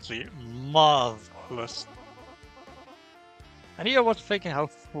absolutely marvelous. And here I was thinking how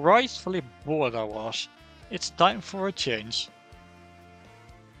frightfully bored I was. It's time for a change.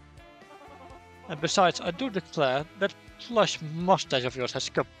 And besides, I do declare that plush mustache of yours has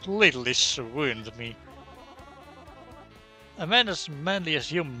completely swooned me. A man as manly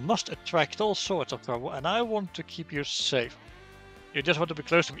as you must attract all sorts of trouble, and I want to keep you safe. You just want to be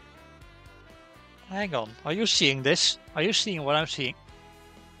close to me. Hang on, are you seeing this? Are you seeing what I'm seeing?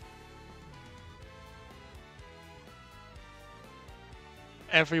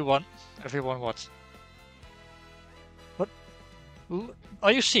 Everyone what? What?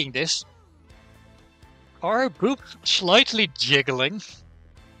 Are you seeing this? Are her boobs slightly jiggling?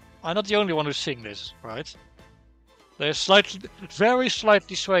 I'm not the only one who's seeing this, right? They're very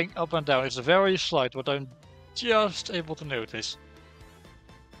slightly swaying up and down. It's very slight, but I'm just able to notice.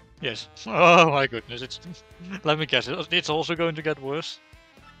 Yes. Oh my goodness, let me guess, it's also going to get worse.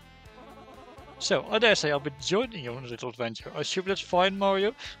 So, I dare say I'll be joining you on this little adventure. I assume that's fine,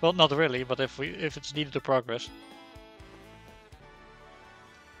 Mario? Well, not really, but if it's needed to progress.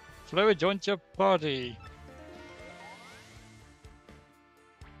 Flurry joined your party.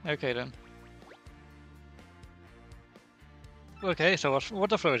 Okay then. Okay, so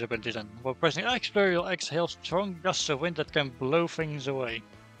what are Flurry's abilities then? While pressing X, Flurry will exhale strong gusts of wind that can blow things away.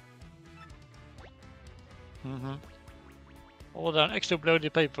 Hold down X to blow the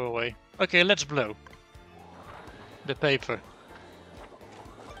paper away. Okay, let's blow the paper.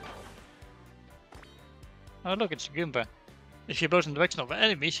 Oh look, it's a Goomba. If she blows in the direction of an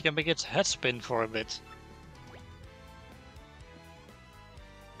enemy, she can make its head spin for a bit.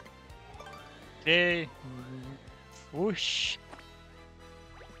 Okay. Whoosh.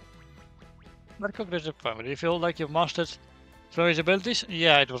 What cognitive power? Do you feel like you've mastered Flurry's abilities?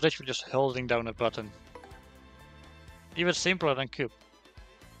 Yeah, it was literally just holding down a button. Even simpler than Cube.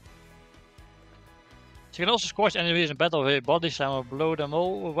 She can also squash enemies in battle with her body slam or blow them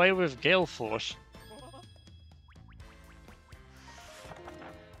all away with gale force.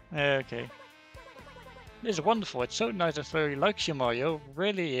 Okay. This is wonderful. It's so nice that Flurry likes you, Mario.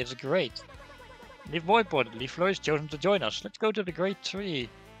 Really, it's great. And more importantly, Flurry's chosen to join us. Let's go to the Great Tree.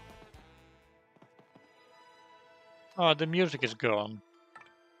 Oh, the music is gone.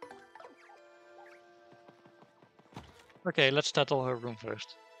 Okay, let's settle her room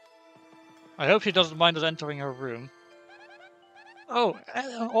first. I hope she doesn't mind us entering her room. Oh,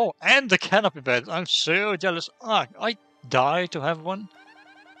 and the canopy bed. I'm so jealous. Ah, I die to have one.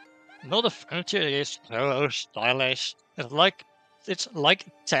 No, the furniture is so stylish. It's like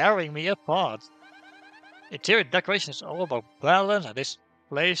tearing me apart. Interior decoration is all about balance, and this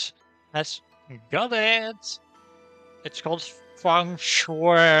place has got it. It's called feng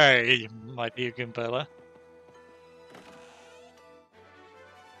shui, my dear Gimbella.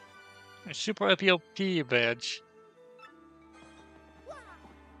 A super APOP badge.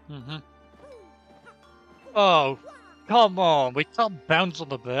 Oh, come on, we can't bounce on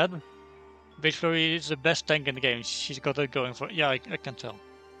the bed. Basically, it's the best tank in the game. She's got it going for. Yeah, I can tell.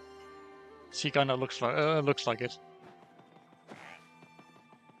 She kind of looks like it.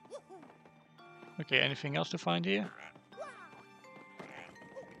 Okay, anything else to find here?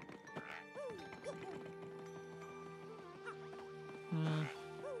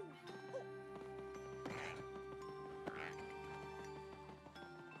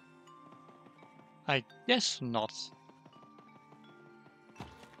 I guess not.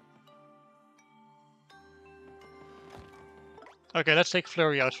 Okay, let's take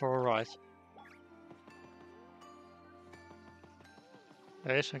Flurry out for a ride.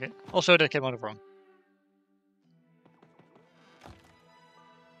 Yes, okay. Also, that came out wrong.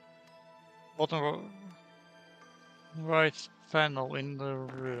 Bottom right panel in the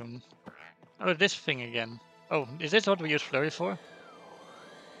room. Oh, this thing again. Oh, is this what we use Flurry for?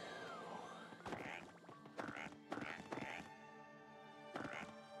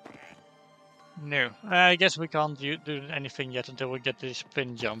 No, I guess we can't do anything yet until we get this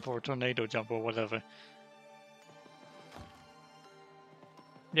spin jump or tornado jump or whatever.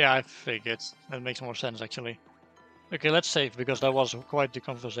 Yeah, I figured. That makes more sense, actually. Okay, let's save, because that was quite the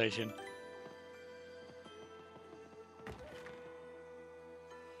conversation.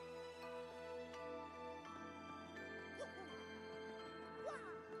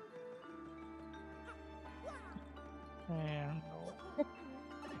 And...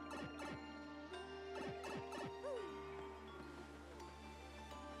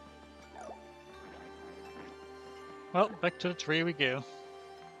 well, back to the tree we go.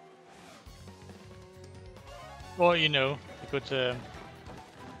 Or, you know, you could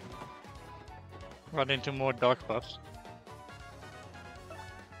run into more dark buffs.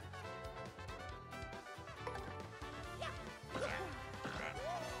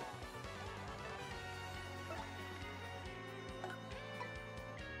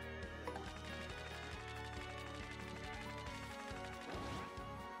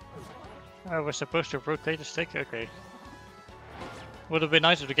 I was supposed to rotate the stick? Okay. Would have been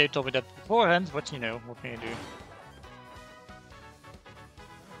nice if the game told me that beforehand, but you know, what can you do?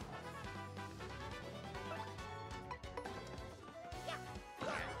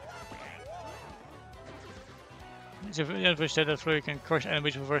 If we said that through, you can crush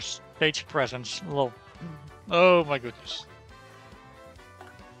enemies with our stage presence. Lol. Oh my goodness.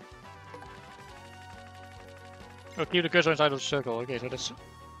 Oh, keep the cursor inside of the circle. Okay, so that's...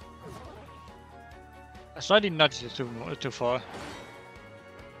 I slightly nudged it too far.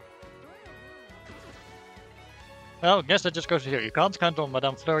 Well, I guess that just goes here. You can't count on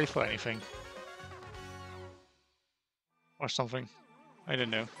Madame Flurry for anything. Or something. I don't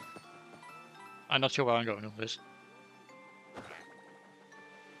know. I'm not sure where I'm going with this.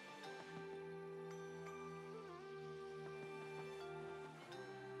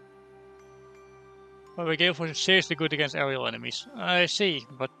 Well, we gave was seriously good against aerial enemies. I see,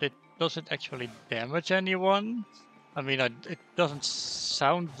 but does it actually damage anyone? I mean, it doesn't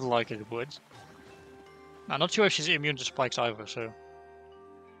sound like it would. I'm not sure if she's immune to spikes either, so...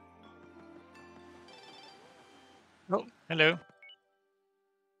 Oh, hello.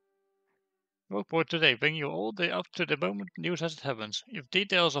 Report today, bring you all the up-to-the moment news as it happens. You've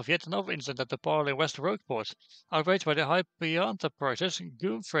details of yet another incident at the Parley West Roadport. Outraged by the high Pianta prices,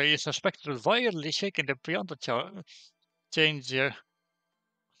 Goomfrey is suspected of violently shaking the Pianta changer.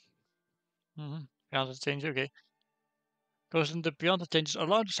 Pianta changer, okay. Causing the Pianta changer's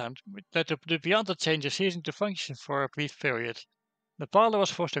alarm sound that the Pianta changer ceasing to function for a brief period. The parlor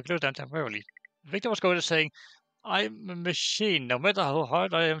was forced to close down temporarily. Victor was quoted saying, I'm a machine. No matter how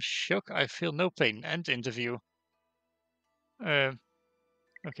hard I am shook, I feel no pain. End interview. Uh,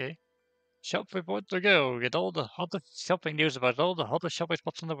 okay. Shop report to go. Get all the hottest shopping news about all the hottest shopping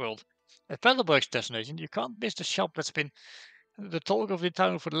spots in the world. At Paddleberg's destination, you can't miss the shop that's been the talk of the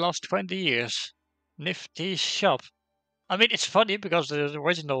town for the last 20 years. Nifty shop. I mean, it's funny because the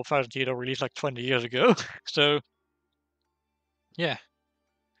original Thousand Year released like 20 years ago. So, yeah.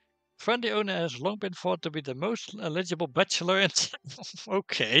 Friendly owner has long been thought to be the most eligible bachelor in...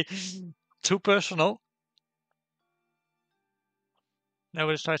 okay. Too personal. Now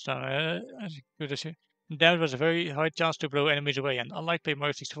with a side down, good as you. That was a very high chance to blow enemies away, and unlike Paper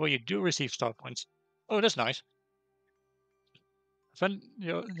Mario 64, you do receive star points. Oh, that's nice.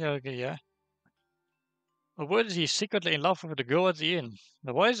 Yeah, okay, yeah. A word is he's secretly in love with the girl at the inn.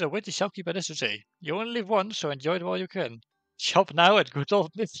 The wise and witty shopkeeper is to say, you only live once, so enjoy it while you can. Shop now at good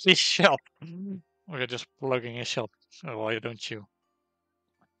old Nifty Shop. We're just plugging a shop. Oh, why don't you?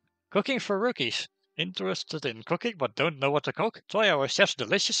 Cooking for rookies. Interested in cooking but don't know what to cook? Try our chef's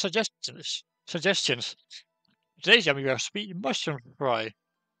delicious suggestions. Today's yummy recipe, mushroom fry.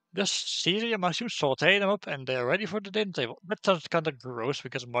 Just season your mushrooms, saute them up, and they're ready for the dinner table. That sounds kind of gross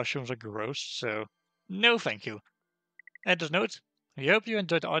because mushrooms are gross, so no thank you. And as note, we hope you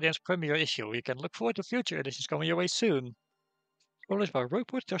enjoyed the audience premiere issue. You can look forward to future editions coming your way soon. Published by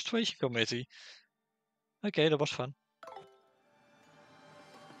Rogueport Restoration Committee. Okay, that was fun.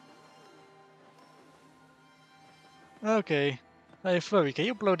 Okay. Hey, Flurry, can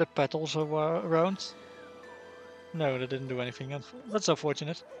you blow the petals around? No, that didn't do anything. That's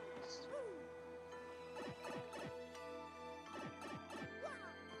unfortunate.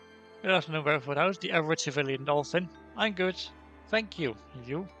 Good afternoon, Barefoot House, the average civilian dolphin. I'm good. Thank you.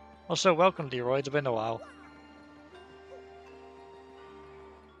 You? Also, welcome, Leroy. It's been a while.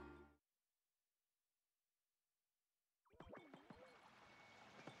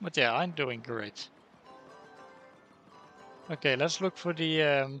 But yeah, I'm doing great. Okay, let's look for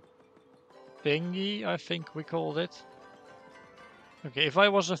the thingy, I think we called it. Okay, if I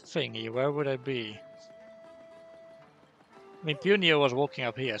was a thingy, where would I be? I mean, Punio was walking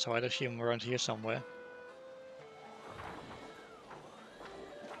up here, so I'd assume around here somewhere.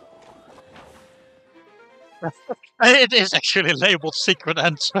 It is actually labeled secret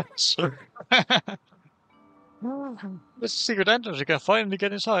entrance. The secret entrance, you can finally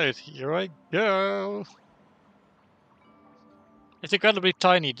get inside. Here I go. It's incredibly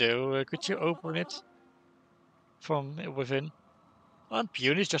tiny though. Could you open it from within? Aren't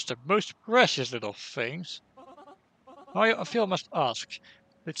peonies just the most precious little things? I feel I must ask.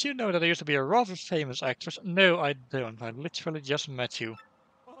 Did you know that I used to be a rather famous actress? No, I don't. I literally just met you.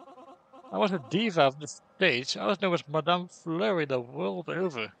 I was a diva of the stage. I was known as Madame Flurry the world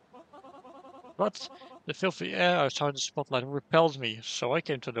over. But the filthy air outside the spotlight repelled me, so I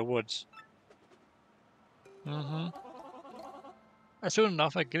came to the woods. And soon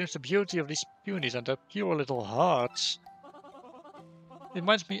enough, I glimpsed the beauty of these peonies and their pure little hearts. It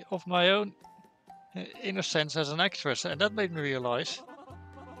reminds me of my own innocence as an actress, and that made me realize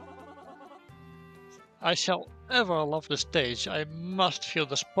I shall ever love the stage. I must feel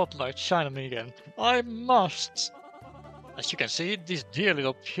the spotlight shine on me again. I must! As you can see, these dear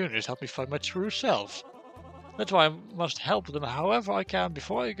little peonies help me find my true self. That's why I must help them however I can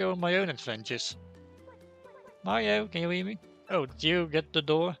before I go on my own adventures. Mario, can you hear me? Oh, did you get the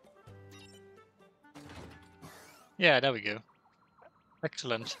door? Yeah, there we go.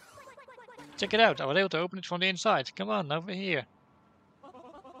 Excellent. Check it out, I was able to open it from the inside. Come on, over here.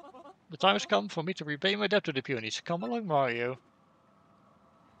 The time has come for me to repay my debt to the peonies. Come along, Mario.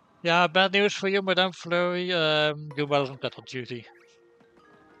 Yeah, bad news for you, Madame Flurry. You well on battle duty.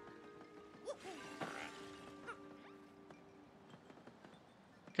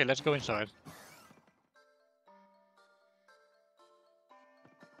 Okay, let's go inside.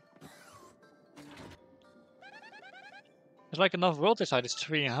 There's like enough world inside this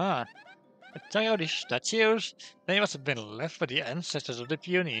tree, huh? I tell you, these statues, they must have been left by the ancestors of the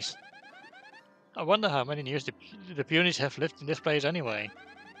peonies. I wonder how many years the peonies have lived in this place anyway.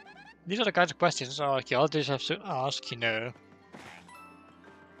 These are the kinds of questions archaeologists have to ask, you know.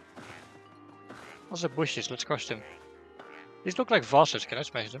 What's the bushes? Let's crush them. These look like vases. Can I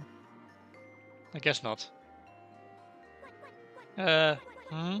smash them? I guess not.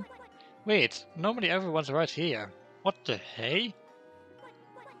 Wait, normally everyone's right here. What the hey?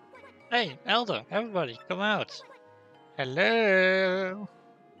 Hey, Elder, everybody, come out. Hello?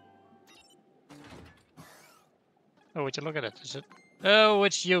 Oh, would you look at it? Is it? Oh,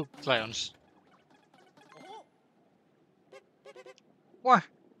 it's you, clowns. What?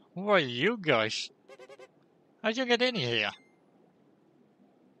 Who are you guys? How'd you get in here?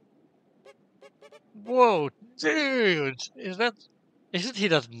 Whoa, dude! Isn't he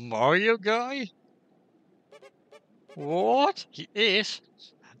that Mario guy? What? He is?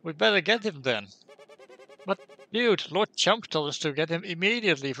 We better get him then. But, dude, Lord Chump told us to get him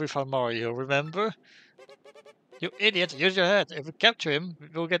immediately if we found Mario, remember? You idiot, use your head. If we capture him,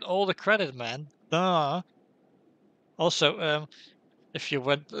 we'll get all the credit, man. Duh. Also, if you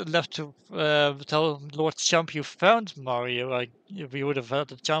went left to tell Lord Chump you found Mario, we would have had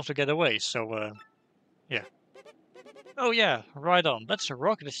the chance to get away, so, yeah. Oh yeah, right on. Let's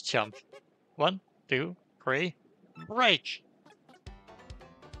rock this chump. 1, 2, 3, break!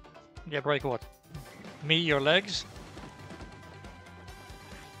 Yeah, break what? Me, your legs?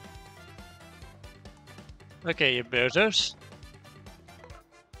 Okay, you bozos.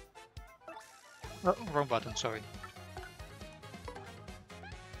 Oh, wrong button, sorry.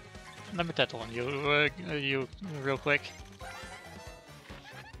 Let me tattle on you real quick.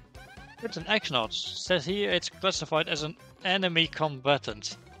 It's an X-Naut. Says here it's classified as an enemy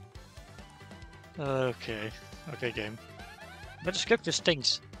combatant. Okay. Okay, game. But the script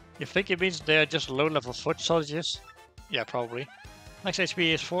stinks. You think it means they're just low-level foot soldiers? Yeah, probably. Max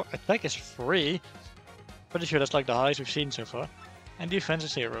HP is 4, attack is 3. Pretty sure that's like the highest we've seen so far. And defense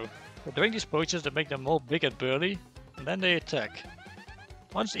is 0. We're doing these potions that make them all big and burly, and then they attack.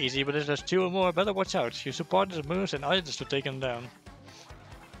 One's easy, but if there's 2 or more, better watch out. Use supporters, moves, and items to take them down.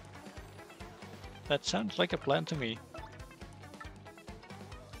 That sounds like a plan to me.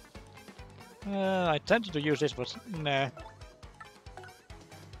 I tempted to use this, but nah.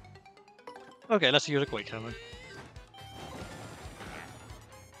 Okay, let's use a quick hammer.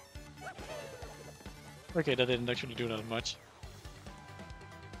 Okay, that didn't actually do that much.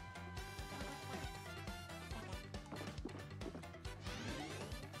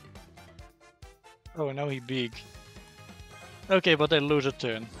 Oh, now he big. Okay, but they lose a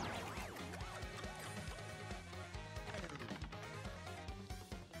turn.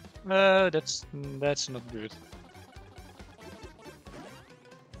 That's not good.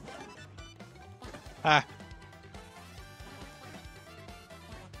 Ah.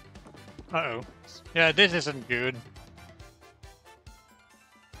 Uh-oh. Yeah, this isn't good.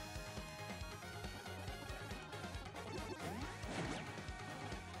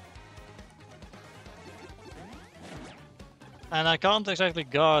 And I can't exactly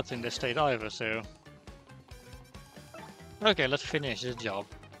guard in this state either, so... Okay, let's finish this job.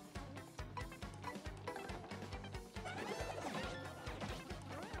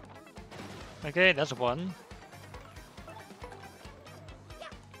 Okay, that's one.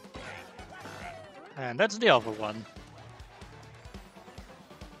 And that's the other one.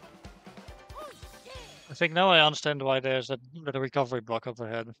 I think now I understand why there's that little recovery block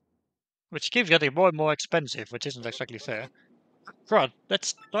overhead. Which keeps getting more and more expensive, which isn't exactly fair. Crud, that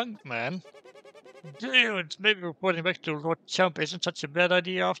stunk, man. Dude, maybe reporting back to Lord Chump isn't such a bad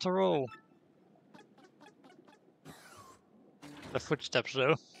idea after all. The footsteps,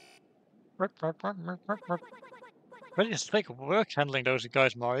 though. Pretty slick work handling those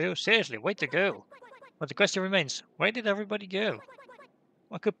guys, Mario. Seriously, way to go. But the question remains, where did everybody go?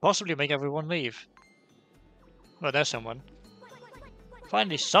 What could possibly make everyone leave? Well, there's someone.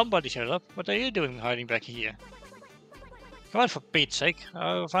 Finally, somebody showed up. What are you doing hiding back here? Come on, for Pete's sake.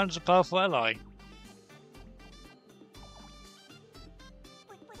 I found us a powerful ally.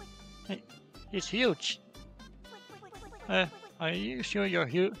 Hey, he's huge. Are you sure your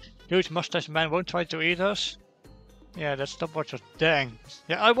huge mustache man won't try to eat us? Yeah, that stopwatch was dang.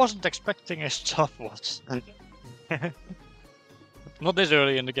 Yeah, I wasn't expecting a stopwatch. Not this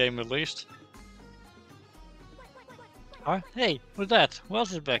early in the game, at least. Hey, who's that? Who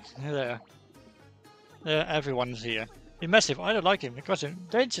else is back? There. Everyone's here. He's massive. I don't like him because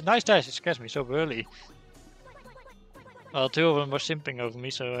he's nice guys. It scares me so early. Well, two of them were simping over me,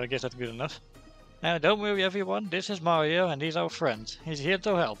 so I guess that's good enough. Don't worry, everyone. This is Mario, and he's our friend. He's here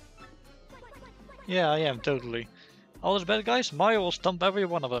to help. Yeah, I am, totally. All those bad guys, Mario will stomp every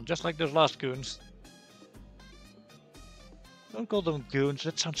one of them, just like those last goons. Don't call them goons,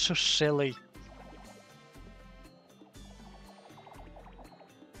 that sounds so silly.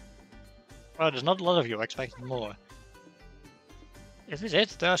 Well, there's not a lot of you, I expected more. Is this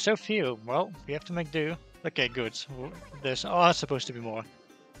it? There are so few. Well, we have to make do. Okay, good. There's supposed to be more.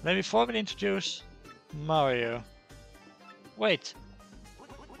 Let me formally introduce Mario. Wait.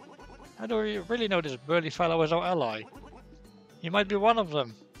 How do we really know this burly fellow is our ally? He might be one of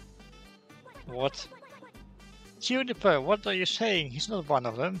them. What? Juniper, what are you saying? He's not one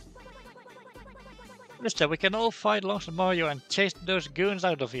of them. Mister, we can all fight alongside Mario and chase those goons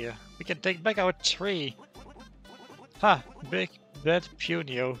out of here. We can take back our tree. Ha! Big bad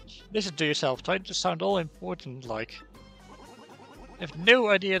Punio. Listen to yourself, trying to sound all important like. I have no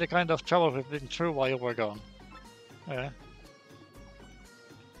idea the kind of trouble we've been through while you were gone.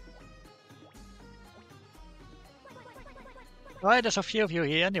 Why, there's a few of you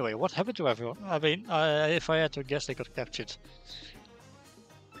here anyway. What happened to everyone? I mean, if I had to guess, they got captured.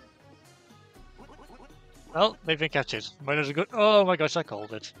 Well, they've been captured. But it's a good. Oh my gosh, I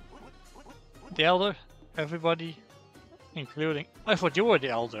called it. The Elder, everybody, including. I thought you were the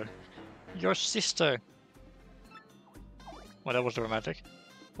Elder. Your sister. Well, that was dramatic.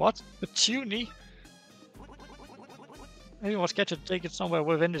 What? A Tuny? Everyone was captured taken somewhere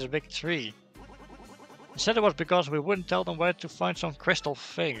within this big tree. He said it was because we wouldn't tell them where to find some crystal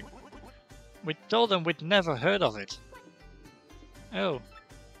thing. We told them we'd never heard of it. Oh.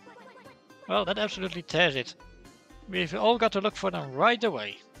 Well, that absolutely tears it. We've all got to look for them right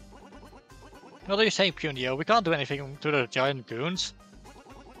away. What do you say, Punio? We can't do anything to the giant goons.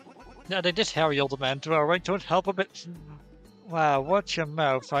 Yeah, they did harry old man to our right to help a bit. Wow, watch your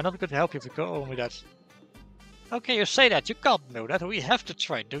mouth. I'm not going to help you if you go on with that. Okay, you say that. You can't know that. We have to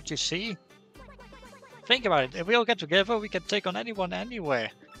try, don't you see? Think about it. If we all get together, we can take on anyone anywhere.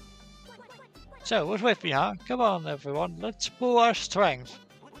 So, who's with me, huh? Come on, everyone. Let's pool our strength.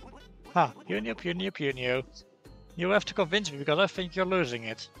 Ha, Punio, Punio, Punio. You have to convince me because I think you're losing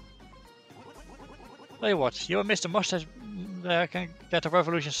it. Tell you what, you and Mr. Mustache can get the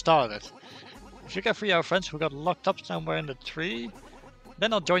revolution started. If you can free our friends who got locked up somewhere in the tree,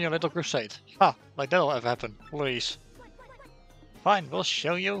 then I'll join your little crusade. Ha, like that'll ever happen, please. Fine, we'll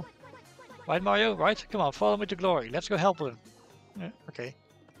show you. Right, Mario? Right? Come on, follow me to glory. Let's go help him. Okay.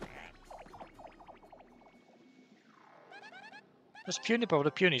 There's Puniper with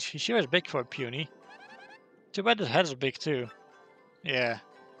the Punies. He sure is big for a Puny. Too bad his head is big too. Yeah,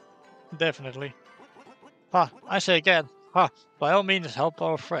 definitely. Ha, I say again. Ha, by all means help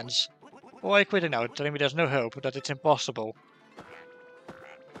our friends. Or are you quitting now, telling me there's no hope, that it's impossible?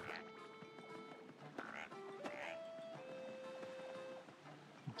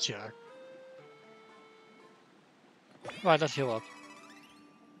 Jerk. Right, let's heal up.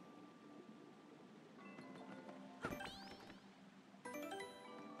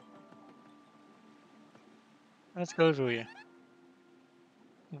 Let's go through here.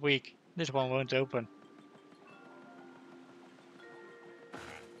 Weak. This one won't open.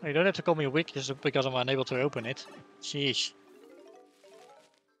 You don't have to call me weak just because I'm unable to open it. Sheesh.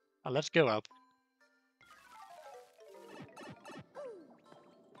 Let's go up.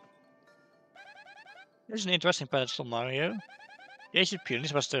 This is an interesting pedestal, Mario. The ancient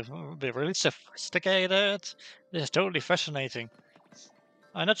peonies must have been really sophisticated. This is totally fascinating.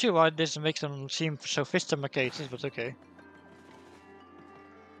 I'm not sure why this makes them seem so sophisticated, but okay.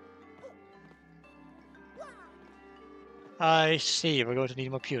 I see, we're going to need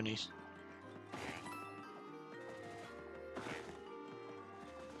more peonies.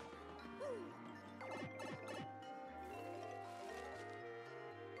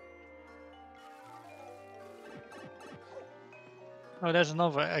 Oh, there's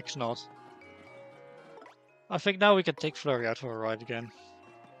another X-Knot. I think now we can take Flurry out for a ride again.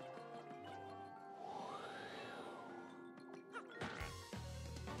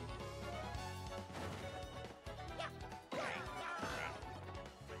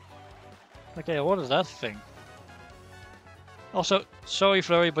 Okay, what is that thing? Also, sorry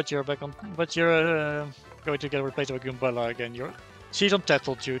Flurry, but you're back on. But you're going to get replaced by Goombella again. She's on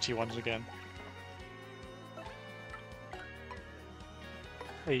tattle duty once again.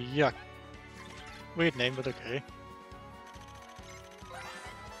 Hey, yuck. Weird name, but okay.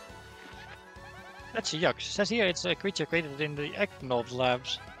 That's a yuck. It says here it's a creature created in the X-Knot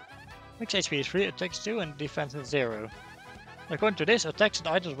labs. Max HP is 3, attacks 2, and defense is 0. According to this, attacks and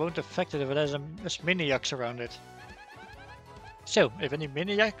items won't affect it if it has mini yucks around it. So, if any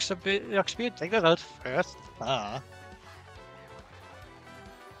mini yucks appear, take that out first. Ah.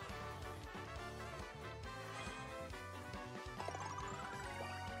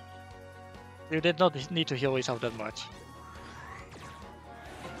 You did not need to heal yourself that much.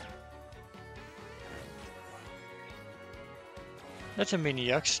 That's a mini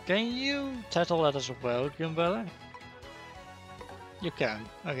yucks. Can you tattle that as well, Goombella? You can.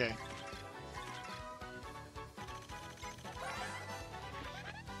 Okay.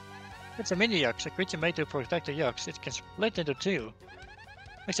 It's a mini yucks, a creature made to protect the yucks. It can split into 2.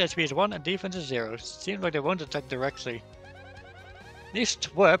 Max HP is 1 and defense is 0. Seems like they won't attack directly. These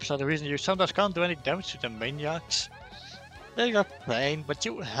twerps are the reason you sometimes can't do any damage to the maniacs. They are plain, but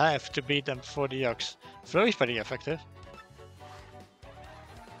you have to beat them for the yucks. Flurry's pretty effective.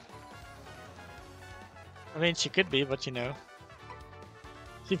 I mean, she could be, but you know.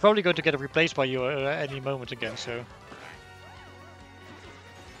 She's probably going to get replaced by you any moment again, so.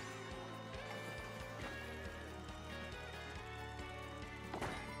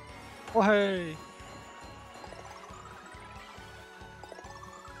 Oh hey!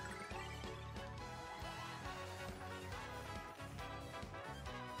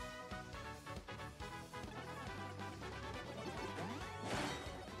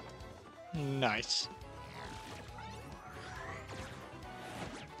 Nice.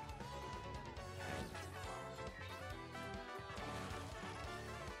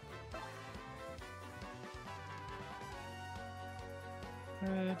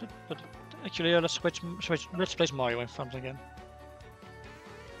 Actually, let's switch. Let's place Mario in front again.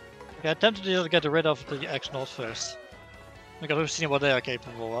 Okay, I attempted to get rid of the X-Knot first, because we've seen what they are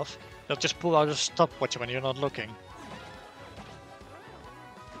capable of. They'll just pull out a stopwatch when you're not looking.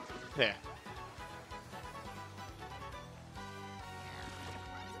 There.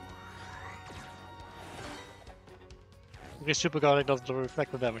 Okay, Super Garlic does the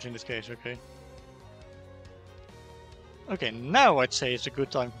reflective damage in this case, okay. Okay, now I'd say it's a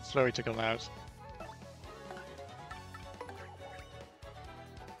good time for Flurry to come out.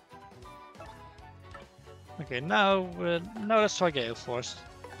 Okay, now let's try Gale Force.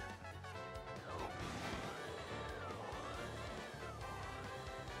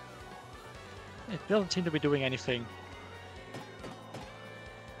 It doesn't seem to be doing anything.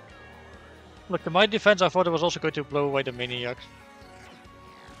 Look, in my defense, I thought it was also going to blow away the Maniac.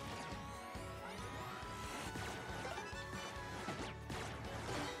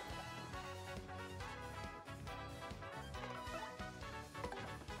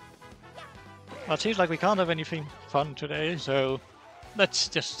 Well, it seems like we can't have anything fun today, so let's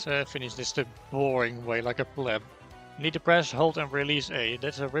just finish this the boring way, like a pleb. Need to press, hold and release A.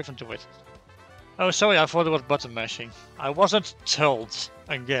 There's a rhythm to it. Oh, sorry, I thought it was button mashing. I wasn't told.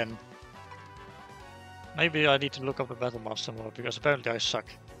 Again. Maybe I need to look up the Battle Master more, because apparently I suck.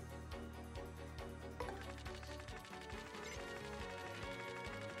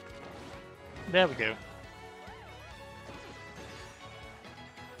 There we go.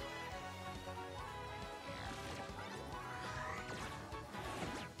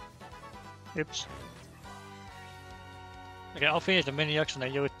 Oops. Okay, I'll finish the mini action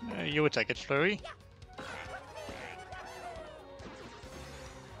and you would take it, Flurry.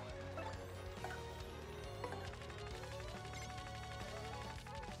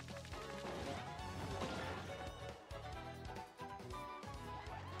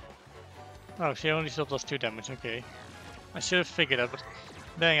 Oh, she only still does 2 damage, okay. I should have figured that, but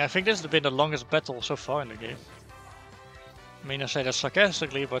dang, I think this has been the longest battle so far in the game. I mean, I say that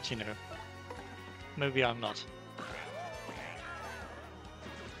sarcastically, but you know, maybe I'm not.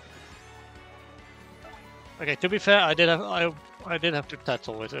 Okay, to be fair, I did have to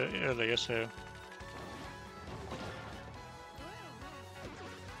tattle with it earlier, so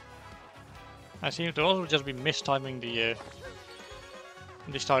I seem to also just be mistiming the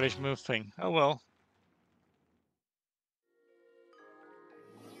stylish move thing. Oh well.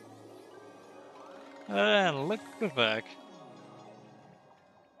 And look, we're back.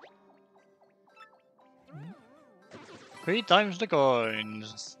 3 times the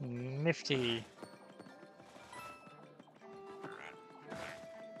coins. Nifty.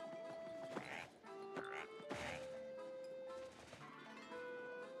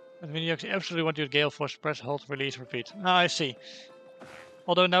 I mean, you absolutely want your Gale Force, press, hold, release, repeat. Ah, I see.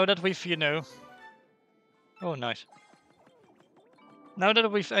 Although now that we've, you know... Oh, nice. Now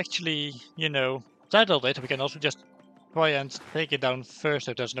that we've actually, you know, tattled it, we can also just try and take it down first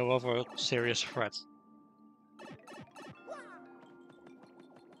if there's no other serious threat.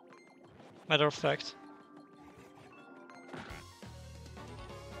 Matter of fact.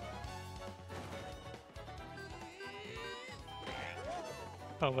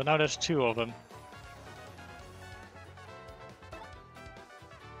 Oh, but now there's 2 of them.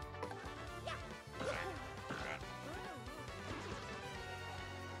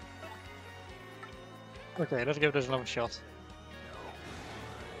 Okay, let's give this another shot.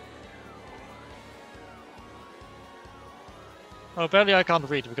 Oh, apparently I can't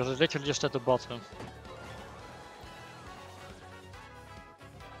read because it's literally just at the bottom.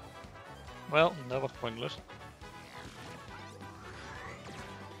 Well, that was pointless.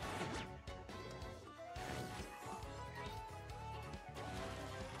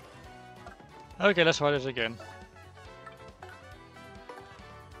 Okay, let's try this again.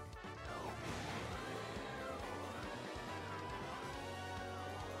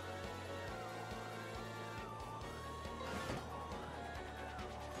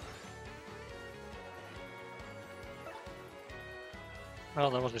 Well,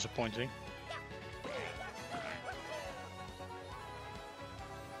 that was disappointing.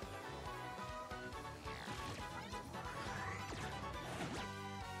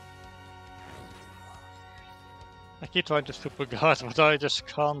 I keep trying to super guard, but I just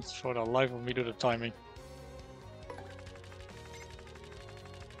can't for the life of me do the timing.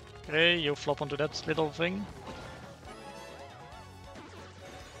 Okay, you flop onto that little thing.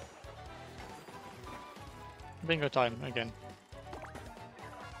 Bingo time again.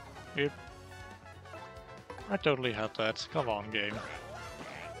 Yep. I totally had that. Come on, game.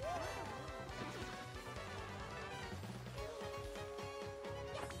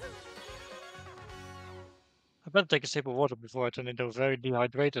 I better take a sip of water before I turn into a very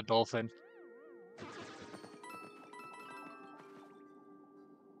dehydrated dolphin.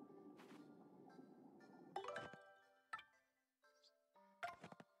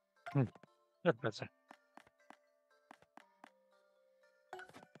 That's better.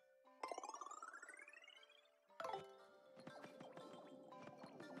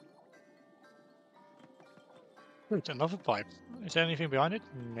 Wait, another pipe. Is there anything behind it?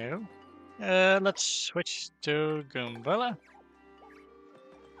 No. Let's switch to Gumbella.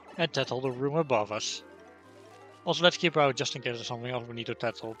 And tattle the room above us. Also, let's keep out just in case there's something else we need to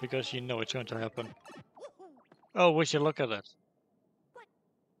tattle, because you know it's going to happen. Oh, would you look at that?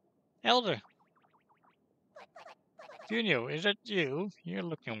 Elder! Junio, is that you? You're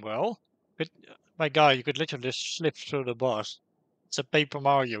looking well. But, my guy, you could literally just slip through the bars. It's a Paper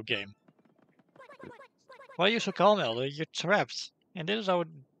Mario game. Why are you so calm, Elder? You're trapped. And this is our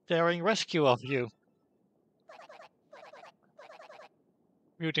daring rescue of you.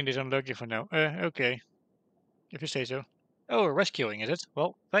 Muting is unlucky for now. Okay. If you say so. Oh, rescuing, is it?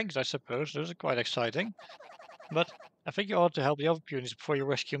 Well, thanks, I suppose. This is quite exciting. But I think you ought to help the other punies before you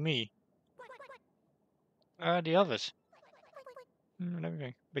rescue me. Where are the others? Let me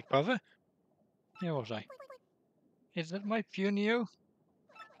think. Big brother? Where was I? Is that my punio?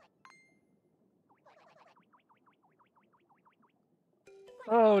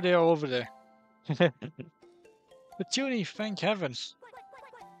 Oh, they're over there. The tunie, thank heavens.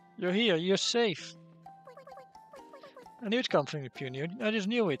 You're here, you're safe. I knew it'd come from the punio. I just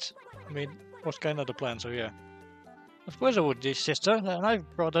knew it. I mean, was kind of the plan, so yeah. Of course I would, dear sister, and I've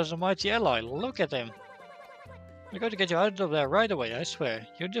brought us a mighty ally. Look at him. We're going to get you out of there right away, I swear.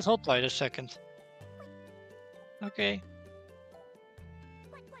 You just hold tight a second. Okay.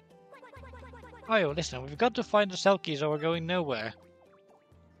 Ayo, listen, we've got to find the cell keys or we're going nowhere.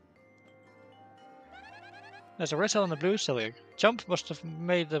 There's a red cell and a blue cell here. Jump must have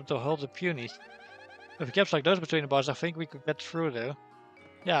made them to hold the punies. If we kept like those between the bars, I think we could get through though.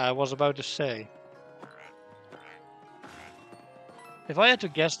 Yeah, I was about to say. If I had to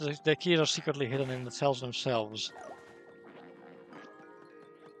guess, the keys are secretly hidden in the cells themselves.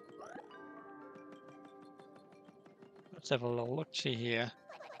 Let's have a little look-see here.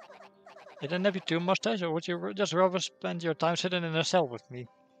 You didn't have your two mustache, or would you just rather spend your time sitting in a cell with me?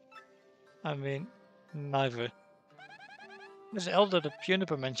 I mean, neither. This elder that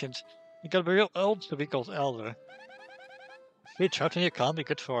Juniper mentioned, you gotta be real old to be called elder. Be trapped in your can't be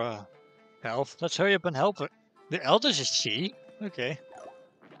good for health. Let's hurry up and help her. The eldest is she? Okay.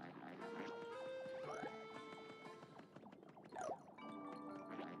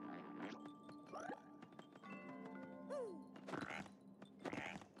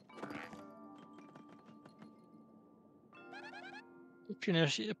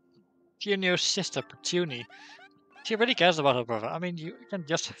 Junior's sister, Petunie. She really cares about her brother. I mean, you can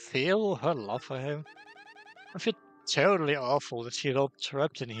just feel her love for him. I feel totally awful that she's all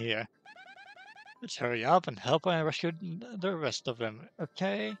trapped in here. Let's hurry up and help her and rescue the rest of them,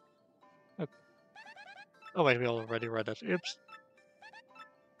 okay? Oh wait, we already read it. Oops.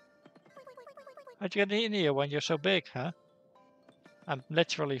 How'd you get in here when you're so big, huh? I'm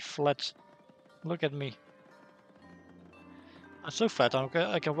literally flat. Look at me. I'm so fat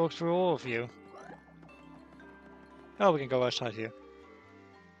I can walk through all of you. Oh, we can go outside here.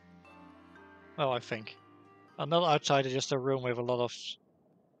 Well, I think. Not outside, it's just a room with a lot of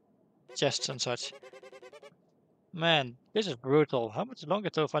chests and such. Man, this is brutal. How much longer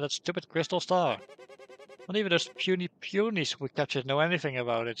till I find that stupid crystal star? Not even those puny punies we captured know anything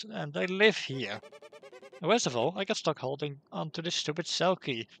about it, and they live here. And worst of all, I got stuck holding onto this stupid cell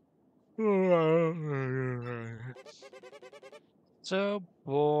key. So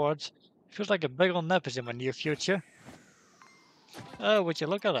bored. Feels like a big ol' nap is in my near future. Oh, would you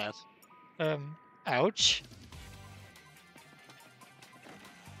look at that? Ouch.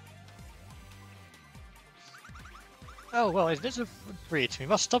 Oh, well, is this a treat? We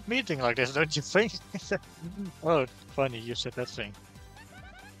must stop meeting like this, don't you think? Oh, funny you said that thing.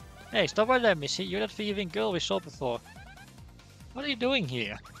 Hey, stop right there, Missy. You're that thieving girl we saw before. What are you doing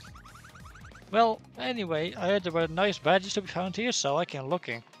here? Well, anyway, I heard there were nice badges to be found here, so I came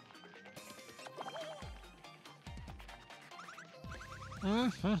looking.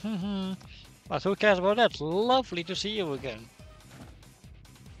 But who cares about that? Lovely to see you again.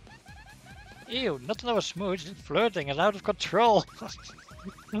 Ew, nothing of a smooch, flirting is out of control.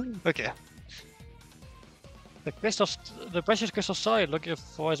 Okay. The precious crystal star you're looking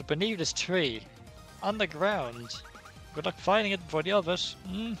for is beneath this tree. Underground. Good luck finding it for the others.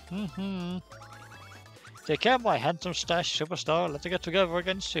 Take care, my handsome stash superstar. Let's get together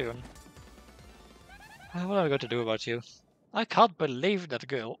again soon. What am I going to do about you? I can't believe that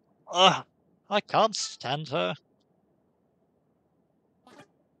girl. Ugh, I can't stand her.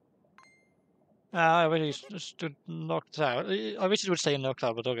 I really stood knocked out. I wish it would say knocked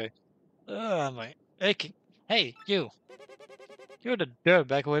out, but okay. My aching. Hey, you. You're the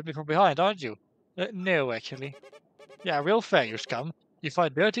dirtbag who hit me from behind, aren't you? No, actually. Yeah, real fair, you scum. You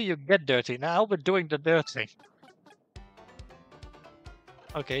fight dirty, you get dirty. Now I'll be doing the dirty.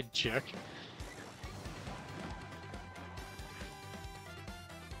 Okay, jerk.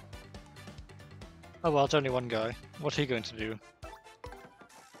 Oh well, it's only one guy. What's he going to do?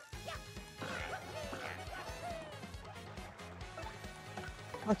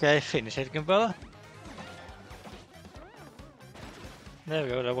 Okay, finish it, Gumbella. There we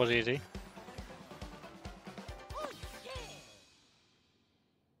go, that was easy.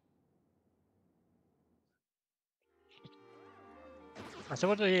 So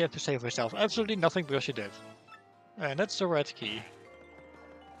what do you have to say for yourself? Absolutely nothing because you did. And that's the red key.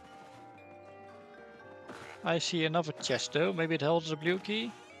 I see another chest though, maybe it holds the blue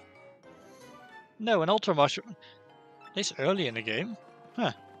key? No, an ultra mushroom. This early in the game?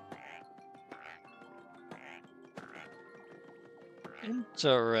 Huh.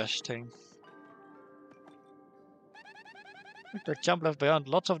 Interesting. The jump left behind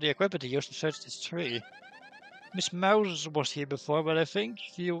lots of the equipment used to search this tree. Miss Mouse was here before, but I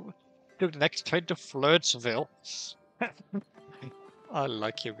think you took the next train to Flirtsville. I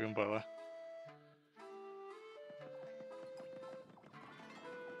like you, Goomba.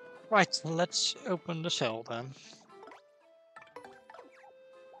 Right, let's open the cell then.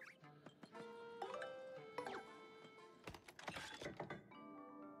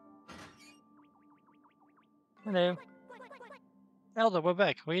 Hello. Elder, we're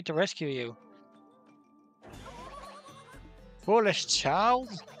back. We need to rescue you. Foolish child?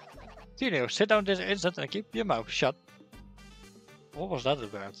 Tino, sit down this instant and keep your mouth shut. What was that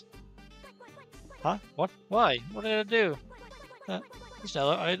about? Huh? What? Why? What did I do?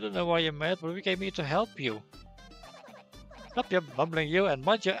 Stella, I don't know why you're mad, but we came here to help you. Stop your bumbling, you, and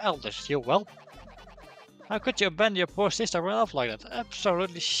mind your elders, you whelp. How could you abandon your poor sister run off like that?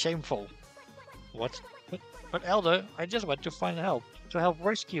 Absolutely shameful. What? But Elder, I just went to find help, to help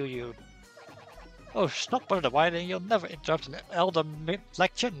rescue you. Oh, stop whining, you'll never interrupt an Elder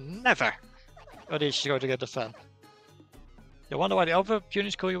mid-lecture, never! Oh, did she go to get the fan? You wonder why the other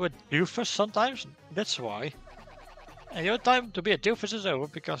punies call you a doofus sometimes? That's why. And your time to be a doofus is over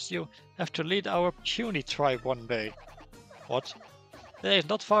because you have to lead our puny tribe one day. What? The day is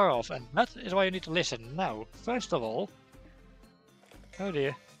not far off, and that is why you need to listen now. First of all... Oh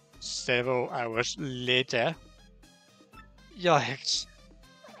dear. Several hours later. Yikes.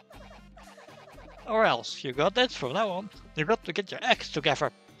 Or else, you got that from now on. You got to get your acts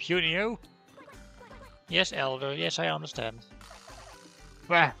together, Punio. Yes, Elder, yes, I understand.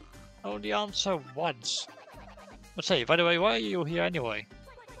 Bah, only answer once. But say, by the way, why are you here anyway?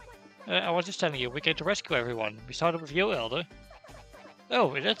 I was just telling you, we came to rescue everyone. We started with you, Elder.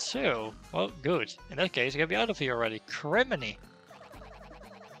 Oh, is that so? Well, good. In that case, get me out of here already. Criminy!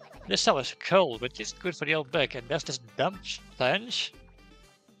 This cell is cold, but it's good for the old back, and there's this dump stench.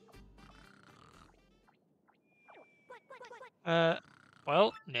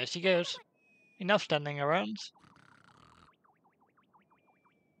 Well, there she goes. Enough standing around.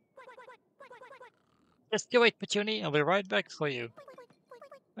 Just you wait, Petunie, I'll be right back for you.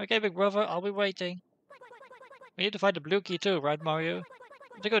 Okay, big brother, I'll be waiting. We need to find the blue key too, right, Mario?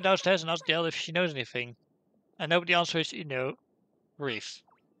 To go downstairs and ask the elf if she knows anything. And hope the answer is, you know, brief.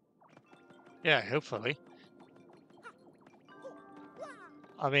 Yeah, hopefully.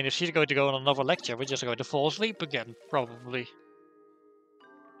 I mean, if she's going to go on another lecture, we're just going to fall asleep again, probably.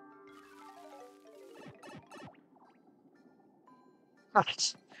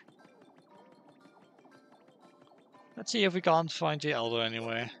 Right. Let's see if we can't find the elder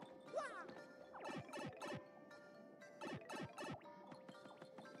anywhere.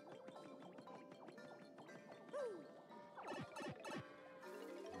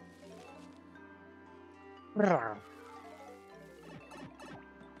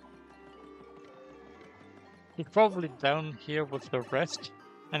 He's probably down here with the rest,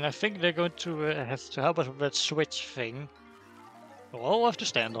 and I think they're going to have to help us with that switch thing. We'll all have to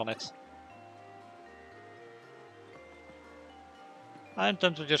stand on it. I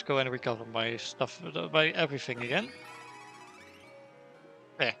intend to just go and recover my stuff, my everything again.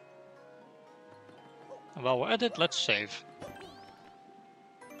 There. And while we're at it, let's save.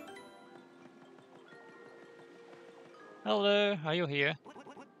 Hello, are you here?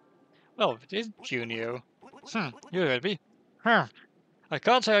 Well, it is Junio. You heard me. I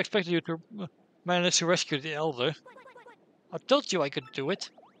can't say I expected you to manage to rescue the elder. I told you I could do it.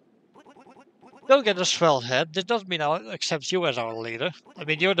 Don't get a swelled head. This doesn't mean I accept you as our leader. I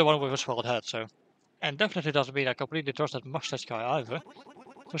mean, you're the one with a swelled head, so... And definitely doesn't mean I completely trust that mustache guy either.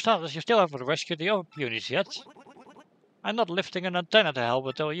 For starters, you still haven't rescued the other punies yet. I'm not lifting an antenna to help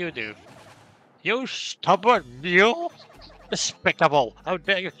until you do. You stubborn mule! Despicable! How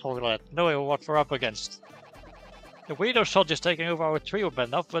dare you talk like that, knowing what we're up against. The weirdo soldiers taking over our trio were bad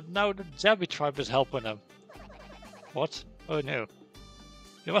enough, but now the Jabby tribe is helping them. What? Oh no.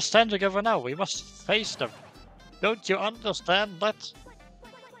 We must stand together now, we must face them. Don't you understand that?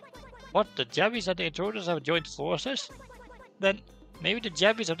 What, the Jabbies and the intruders have joined forces? Then, maybe the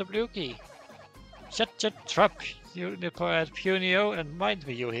Jabbies have the blue key. Shut your trap, you Punio, and mind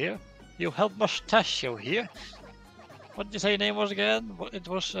me, you hear? You help Mustachio here? What did you say your name was again? It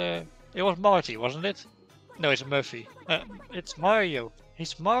was Marty, wasn't it? No, it's Murphy. It's Mario.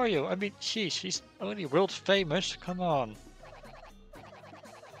 He's Mario. I mean, sheesh, he's only world famous. Come on.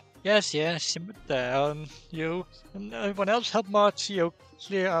 Yes, simmer down, you. And everyone else help Marcio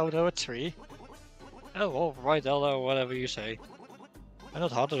clear out our tree. Oh, alright, Ella, or whatever you say. I'm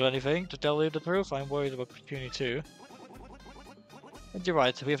not hard or anything, to tell you the truth, I'm worried about Puny too. And you're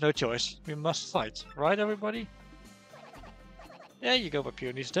right, we have no choice. We must fight, right everybody? There you go, my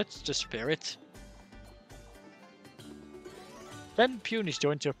Punies, that's the spirit. 10 Punies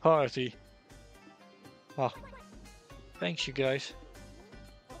joined your party. Ah, thanks you guys.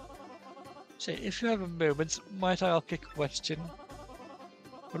 Say, if you have a moment, might I ask a question?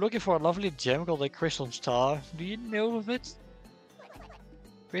 We're looking for a lovely gem called a crystal star. Do you know of it?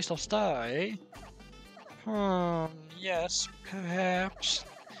 Crystal star, eh? Yes, perhaps.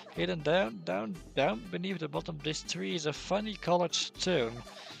 Hidden down beneath the bottom of this tree is a funny colored stone.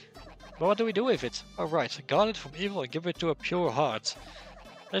 But what do we do with it? Alright, guard it from evil and give it to a pure heart.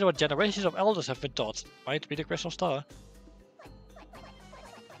 That's what generations of elders have been taught. Might be the Crystal Star.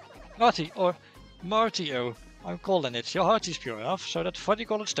 Marty, or Martio, I'm calling it. Your heart is pure enough, so that 40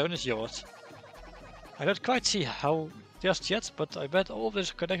 golden stone is yours. I don't quite see how just yet, but I bet all this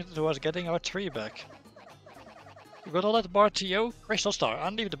is connected to us getting our tree back. You got all that, Martio? Crystal Star,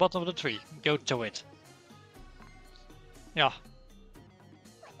 underneath the bottom of the tree. Go to it. Yeah.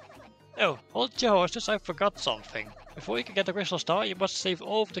 Oh, hold your horses, I forgot something. Before you can get the Crystal Star, you must save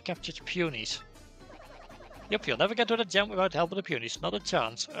all of the captured punies. Yep, you'll never get to the gem without help of the punies, not a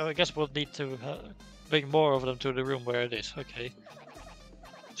chance. I guess we'll need to bring more of them to the room where it is, okay.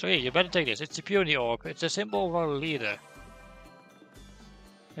 So here, you better take this, it's the puny orb, it's a symbol of our leader.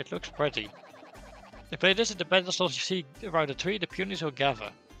 It looks pretty. If they visit the pedestals you see around the tree, the punies will gather.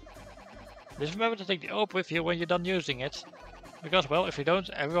 Just remember to take the orb with you when you're done using it. Because, well, if you don't,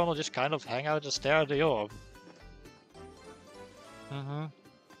 everyone will just kind of hang out and stare at the orb.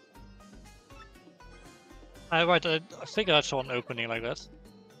 Right, I figured I saw an opening like that.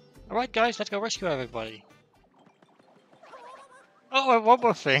 Alright guys, let's go rescue everybody. Oh, and one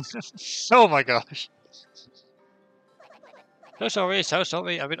more thing. Oh my gosh. So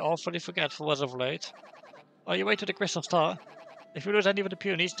sorry, I've been awfully forgetful as of late. On your way to the Crystal Star, if you lose any of the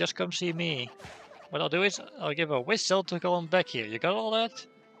punies, just come see me. What I'll do is, I'll give a whistle to call them back here. You got all that?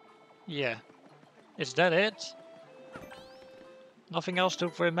 Yeah. Is that it? Nothing else to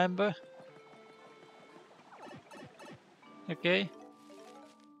remember? Okay.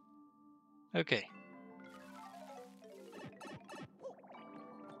 Okay.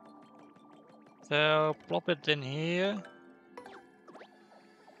 So, plop it in here.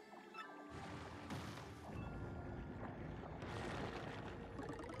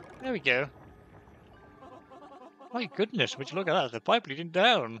 There we go. My goodness, would you look at that? The pipe leading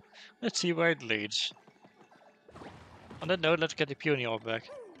down. Let's see where it leads. On that note, let's get the puny orb back.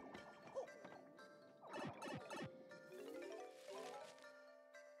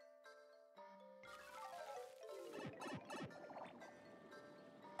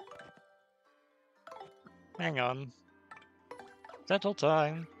 Hang on. Settle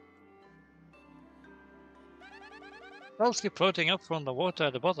time. Bubbles keep floating up from the water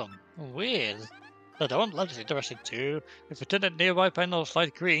at the bottom. Weird. The don't let us interesting too. If we turn that nearby panel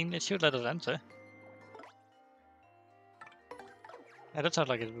light green, it should let us enter. Yeah, that sounds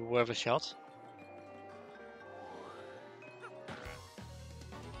like it would be worth a shot.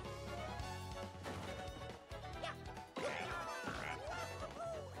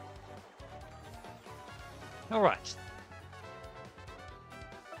 Alright.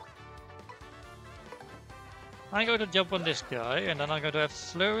 I'm going to jump on this guy, and then I'm going to have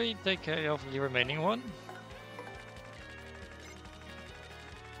Flurry take care of the remaining one.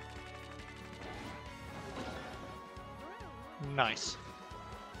 Nice.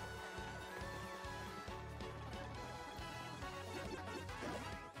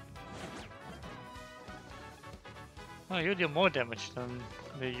 Oh, you deal more damage than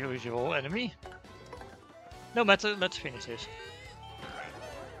the usual enemy. No matter, let's finish this.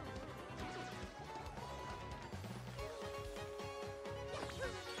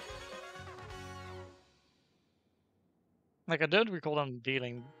 Like, I don't recall them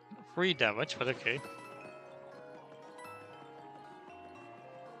dealing free damage, but okay.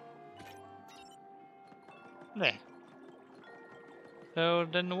 There. So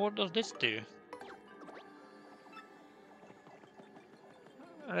then what does this do?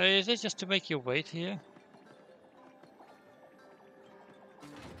 Is this just to make you wait here?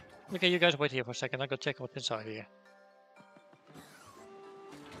 Okay, you guys wait here for a second, I'll go check what's inside here.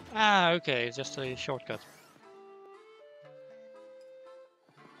 Ah, okay, it's just a shortcut.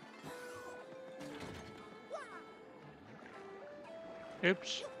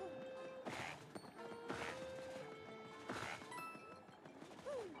 Oops.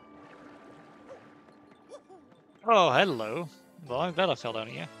 Oh, hello. Well, I'm glad I fell down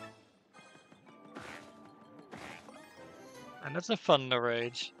here. And that's a Thunder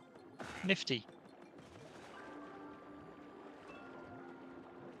Rage. Nifty.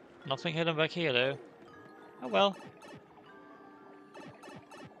 Nothing hidden back here, though. Oh well.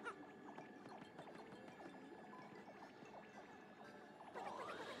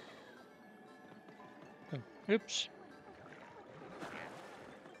 Oops.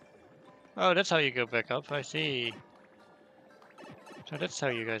 Oh, that's how you go back up, I see. So that's how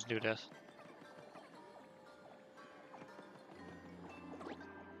you guys do that.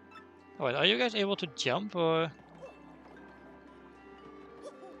 Oh, wait, are you guys able to jump, or...?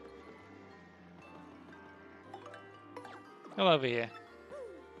 Come over here.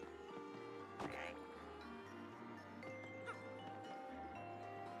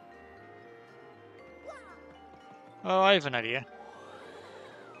 Oh, I have an idea.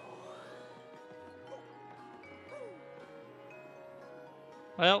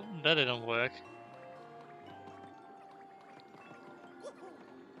 Well, that didn't work.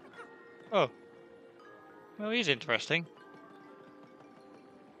 Oh, well, he's interesting.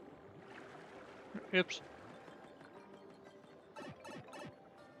 Oops.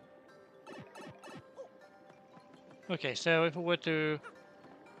 Okay, so if we were to...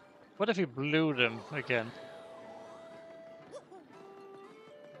 What if we blew them again?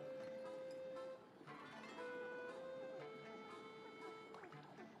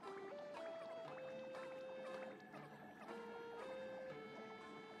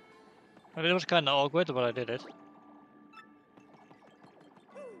 Well, it was kind of awkward, but I did it.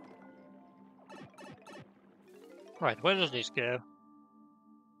 Right, where does this go?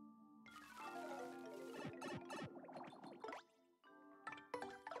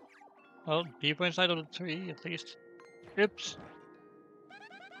 Well, deeper inside of the tree, at least. Oops.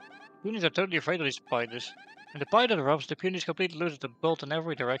 Punies are totally afraid of these spiders. In the python ropes, the punies completely lose the bolt in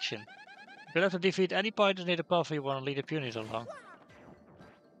every direction. You'll have to defeat any pythons near the path you want to lead the punies along.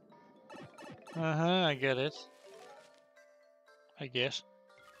 Uh-huh, I get it. I guess.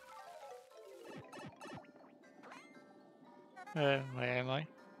 Where am I?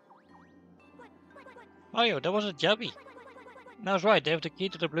 Oh, yo, that was a Jabby. I was right, they have the key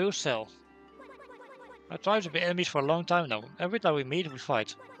to the blue cell. Our tribes have been enemies for a long time now. Every time we meet, we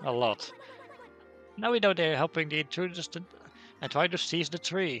fight. A lot. Now we know they're helping the intruders and trying to seize the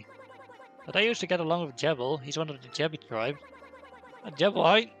tree. But I used to get along with Jebel. He's one of the Jebby tribe. And Jebel,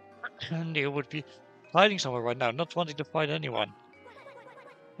 I knew would be hiding somewhere right now, not wanting to fight anyone.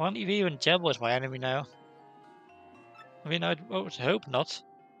 Well, if even Jebel is my enemy now. I mean, I would hope not.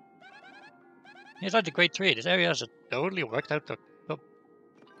 It's like the Great Tree. This area has a totally worked out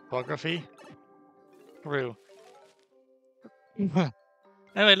topography. True.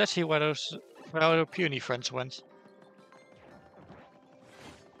 Anyway, let's see where our puny friends went.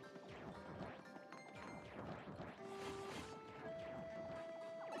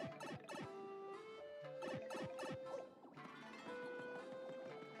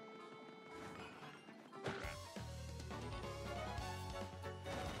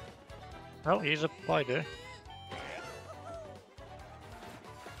 Well, he's a spider.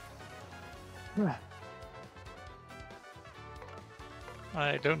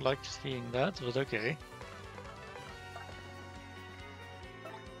 I don't like seeing that, but okay.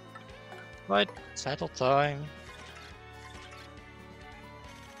 Right, settle time.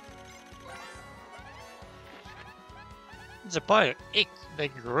 It's a spider. Ick, they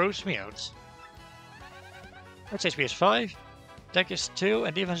gross me out. Its HP is 5, attack is 2,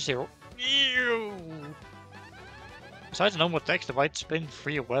 and defense is 0. Ew! Besides normal attacks, the white spin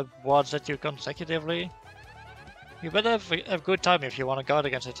 3 web wards at you consecutively. You better have good time if you want to guard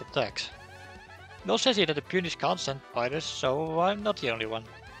against its attacks. It also says here that the punies can't stand spiders, so I'm not the only one.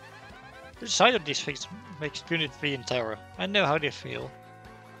 The sight of these things makes puny flee in terror. I know how they feel.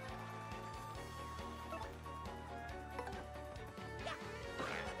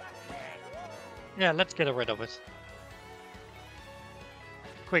 Yeah, let's get rid of it.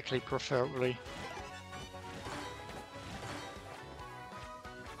 Quickly, preferably.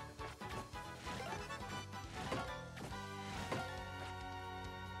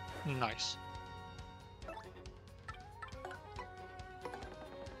 Nice.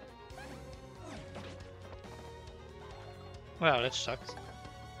 Well, that sucked.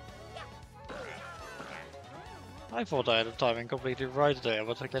 I thought I had the timing completely right there,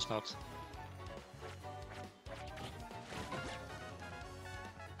 but I guess not.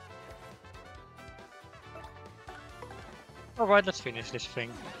 Alright, let's finish this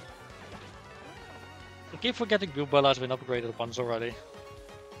thing. I keep forgetting Bluebell has been upgraded once already.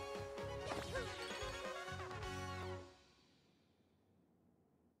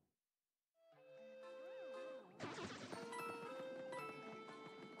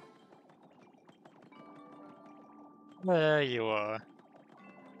 There you are.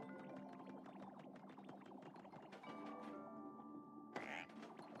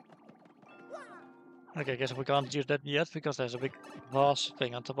 Okay, I guess we can't use that yet because there's a big vase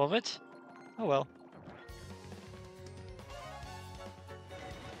thing on top of it. Oh well.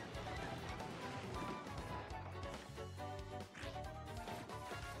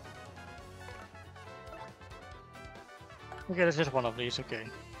 Okay, there's just one of these, okay.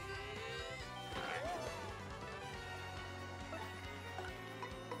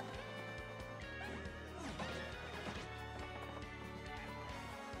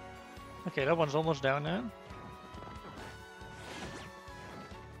 Okay, that one's almost down now.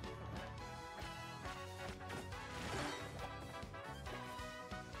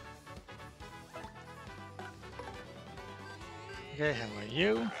 Okay, how are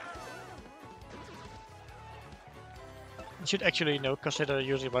you? You should actually, consider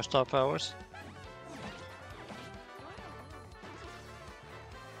using my star powers.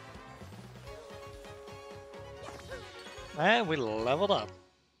 And we leveled up.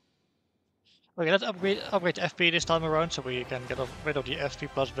 Okay, let's upgrade FP this time around so we can get rid of the FP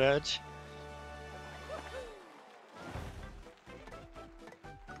plus badge.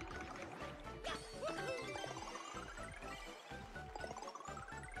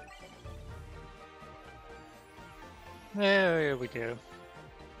 There we go.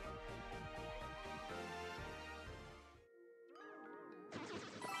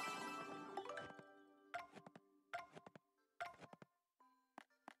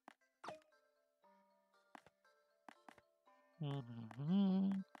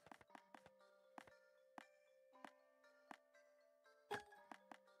 Mm-hmm.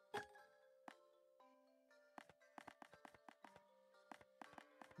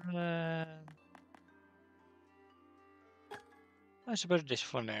 I suppose this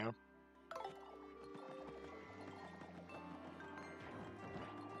for now.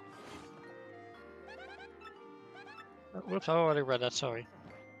 Whoops, I already read that, sorry.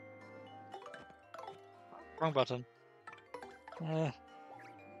 Wrong button.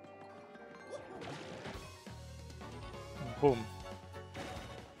 Boom.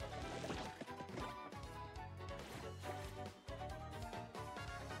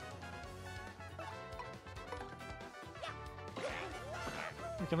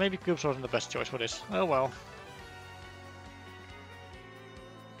 Okay, maybe cubes wasn't the best choice for this. Oh well.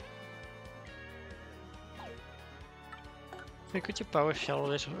 Hey, could you power shell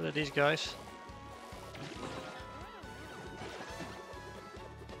these guys?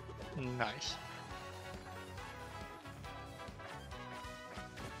 Nice.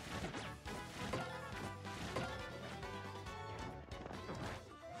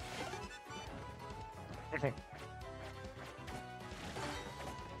 Okay.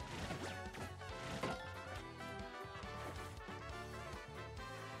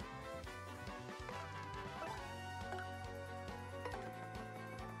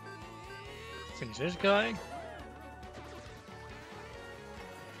 Finish this guy.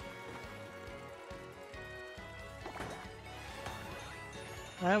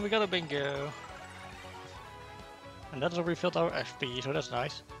 And we got a bingo. And that's how we filled our FP, so that's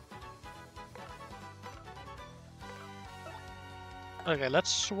nice. Okay,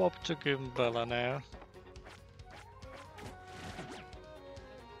 let's swap to Goombella now.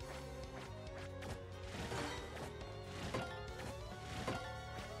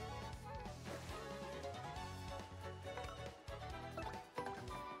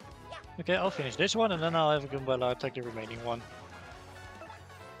 Okay, I'll finish this one and then I'll have Goombella take the remaining one.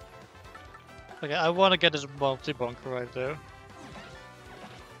 Okay, I want to get this multi-bunker right though.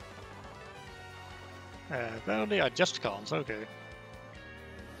 Apparently I just can't, okay.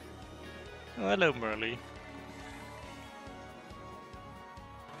 Oh, hello Merly.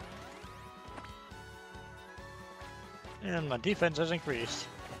 And my defense has increased.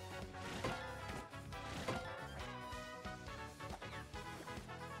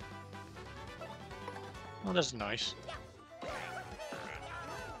 Oh, that's nice.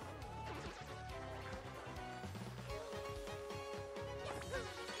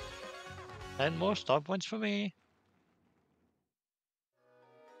 And more star points for me.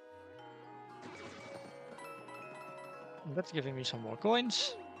 That's giving me some more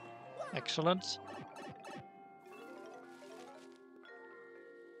coins. Excellent.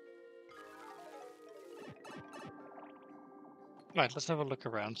 Right, let's have a look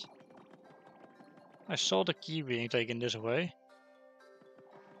around. I saw the key being taken this way.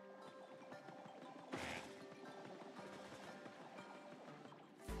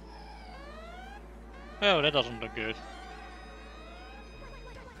 Oh, that doesn't look good.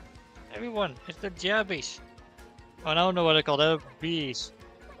 Everyone, it's the Jabbies. Oh, I don't know what they call them. Bees.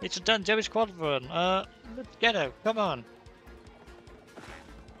 It's a done Jabby Squadron. Let's get out. Come on.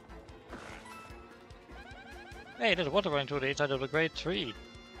 Hey, there's water running through the inside of the great tree.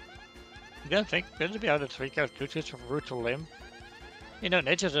 You don't think going to be out of 3 cows due to its root to limb? You know,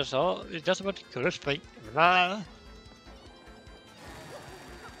 nature's just all. It's just about the curse, but. Ah.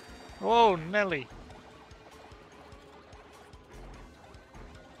 Whoa, Nelly.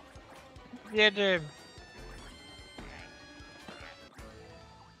 Get him.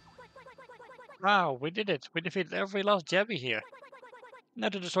 Wow, we did it. We defeated every last Jabby here. Now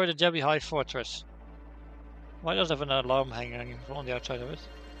to destroy the Jabby High Fortress. Why does it have an alarm hanging on the outside of it?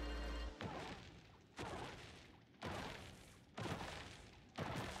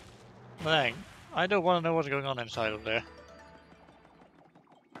 Dang, I don't want to know what's going on inside of there.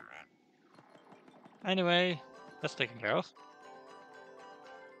 Anyway, that's taken care of.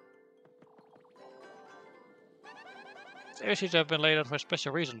 Stairs seems to have been laid out for a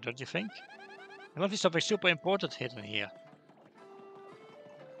special reason, don't you think? There must be something super important hidden here.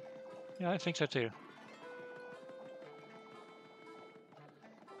 Yeah, I think so too.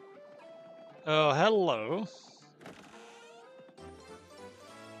 Oh, hello.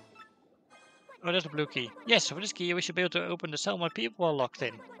 Oh, there's a blue key. Yes, with this key we should be able to open the cell my people are locked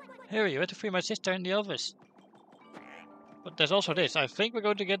in. Hurry, you have to free my sister in the office. But there's also this. I think we're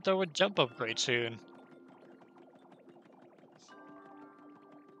going to get our jump upgrade soon.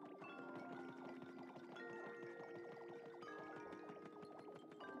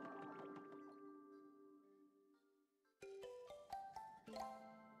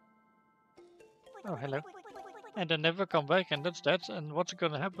 Oh, hello. And then never come back, and that's that. And what's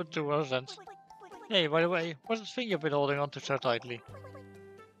gonna happen to us? And hey, by the way, what's this thing you've been holding onto so tightly?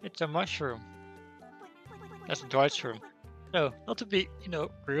 It's a mushroom. That's a dried shroom. No, not to be,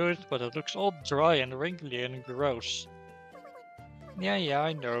 rude, but it looks all dry and wrinkly and gross. Yeah,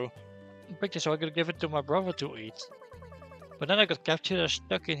 I know. I picked it so I could give it to my brother to eat. But then I got captured and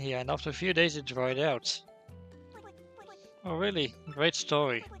stuck in here, and after a few days it dried out. Oh really? Great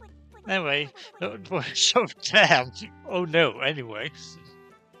story. Anyway, so damn. Oh no, anyway.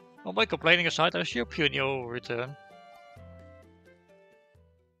 All my complaining aside, I'm sure Puny will return.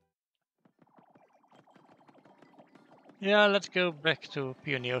 Yeah, let's go back to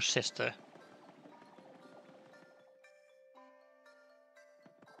Punio's sister.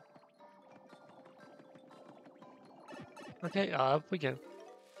 Okay, up we go.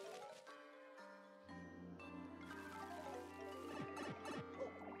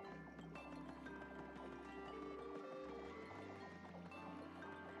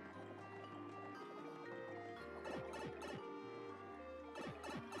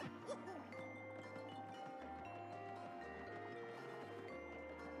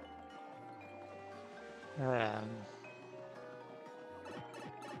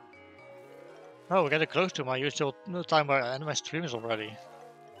 Oh, we're getting close to my usual time where I end my streams already.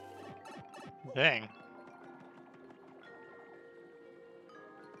 Dang.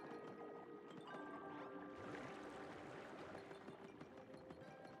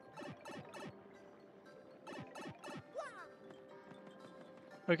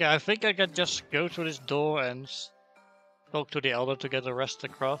 Okay, I think I can just go through this door and talk to the elder to get the rest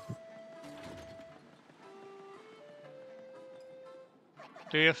across.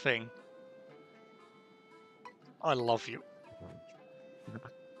 Do your thing. I love you.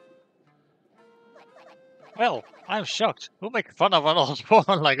 Well, I'm shocked. Who make fun of an old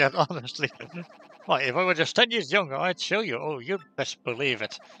woman like that, honestly? Why, if I were just 10 years younger, I'd show you. Oh, you'd best believe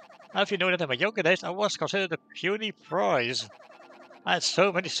it. Now, if you know that in my younger days, I was considered a puny prize. I had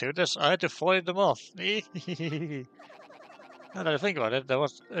so many suitors, I had to fight them off. Now that I think about it, there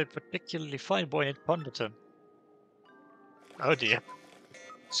was a particularly fine boy named Ponderton. Oh dear.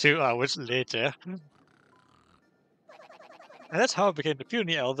 2 hours later. And that's how I became the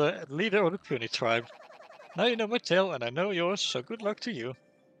puny elder and leader of the puny tribe. Now you know my tale, and I know yours, so good luck to you.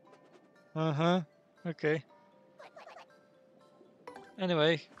 Uh-huh. Okay.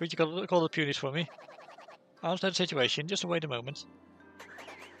 Anyway, could you call the punies for me? I understand the situation, just wait a moment.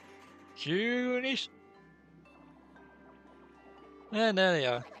 Punies? And there they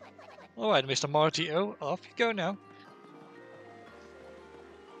are. Alright, Mr. Marty O, off you go now.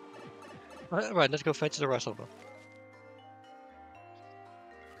 Right, let's go fetch the rest of them.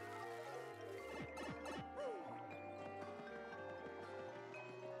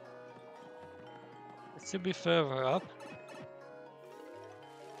 It should be further up.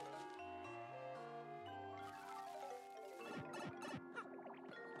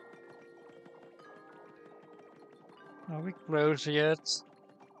 Are we close yet?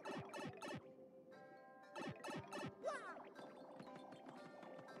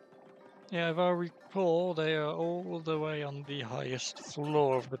 Yeah, if I recall, they are all the way on the highest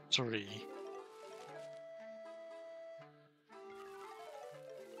floor of the tree.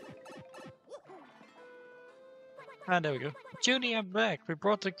 Ah, there we go. Junie, I'm back. We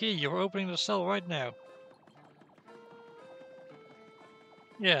brought the key. You're opening the cell right now.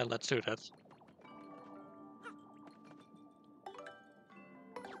 Yeah, let's do that.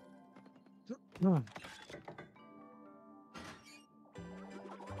 Oh,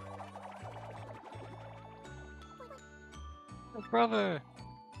 brother!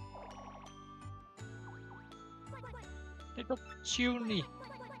 Little Junie!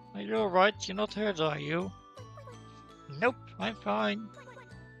 Are you alright? You're not hurt, are you? Nope, I'm fine.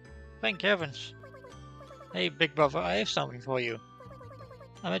 Thank heavens. Hey, big brother, I have something for you.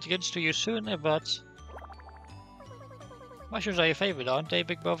 I might get to you soon, but Mushrooms are your favorite, aren't they,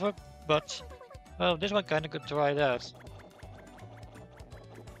 big brother? But, well, this one kinda could try it out.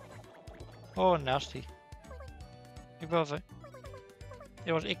 Oh, nasty. Big brother.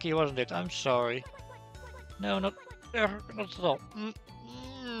 It was icky, wasn't it? I'm sorry. No, not at all.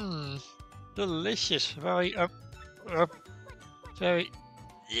 Delicious. Very, very,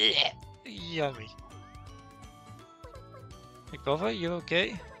 yeah, yummy. Big brother, you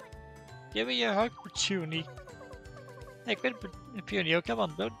okay? Give me your hug, Petunia. Hey, good Petunia, come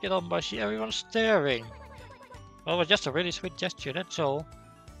on, don't get all mushy. Everyone's staring. Well, it was just a really sweet gesture, that's all.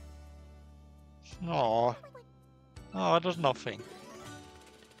 Aww. Oh, it was nothing.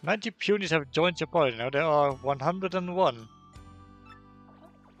 90 punies have joined your party now. There are 101.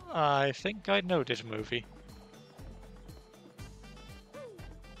 I think I know this movie.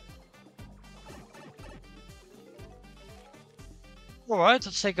 Alright,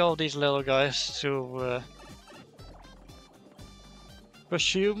 let's take all these little guys to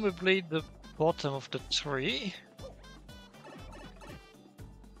presumably the bottom of the tree.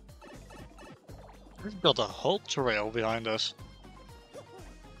 We've got a whole trail behind us.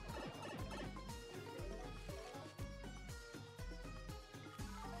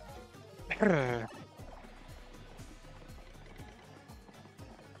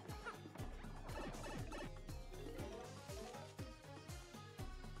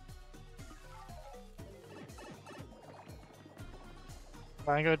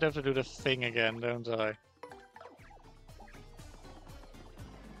 I'm going to have to do the thing again, don't I?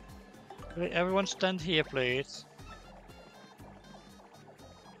 Okay, everyone stand here, please.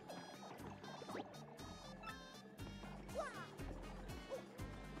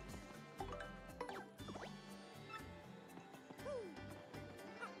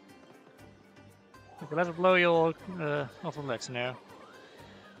 Okay, let's blow you all off the legs now.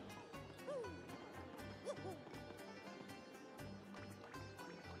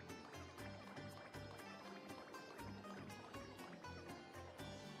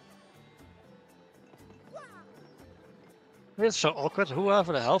 It's so awkward.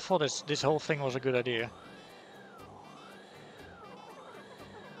 Whoever the hell thought this whole thing was a good idea?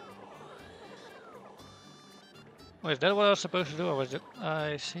 Wait, is that what I was supposed to do, or was it?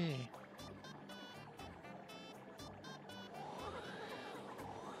 I see.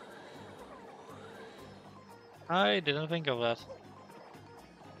 I didn't think of that.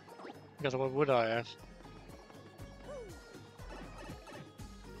 Because what would I have?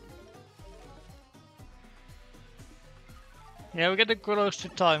 Yeah, we're getting close to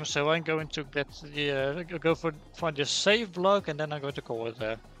time, so I'm going to get the find the save block, and then I'm going to call it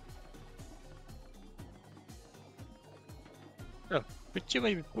there. Oh, could you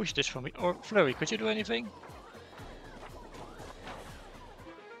maybe push this for me? Or Flurry, could you do anything?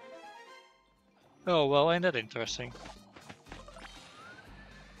 Oh well, ain't that interesting?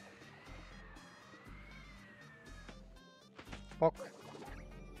 Fuck.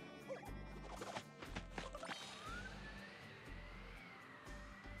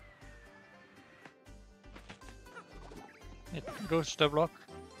 It goes to the block.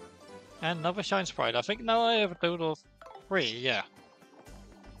 And another shine sprite. I think now I have a total of 3, yeah.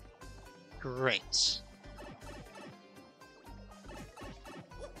 Great.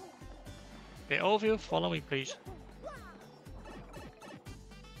 Okay, all of you, follow me, please.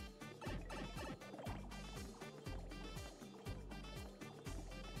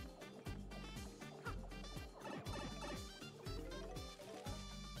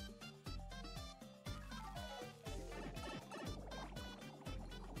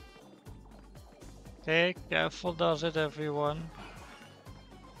 Okay, careful does it, everyone.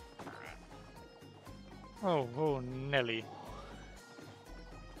 Oh, Nelly.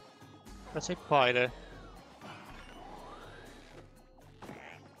 Let's say spider.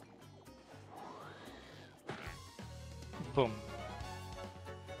 Boom.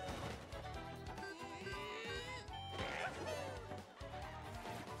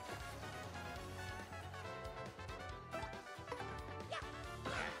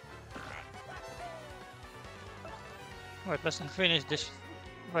 Right, let's finish this.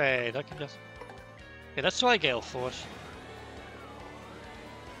 Wait, I can just. Okay, let's try Gale Force.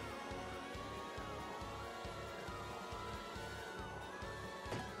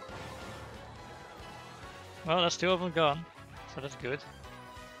 Well, that's 2 of them gone, so that's good.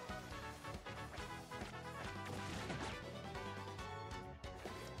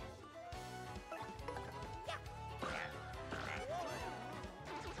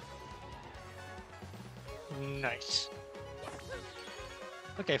 Nice.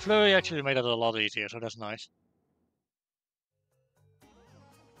 Okay, Flurry actually made it a lot easier, so that's nice.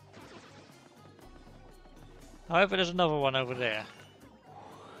 However, there's another one over there.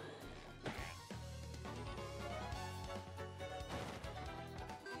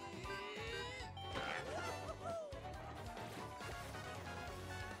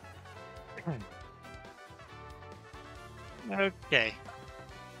 Okay.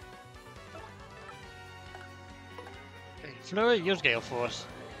 Flurry, use Gale Force.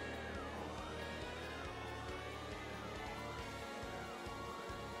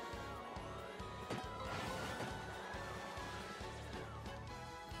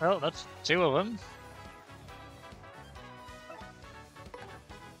 Well, that's two of them.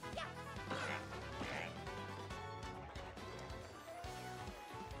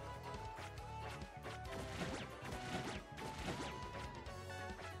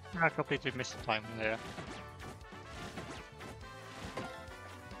 I completely missed the time there.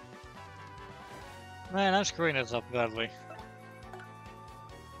 Man, I'm screwing this up badly.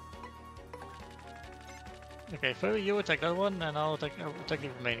 Okay, Flurry, you attack that one, and I'll attack the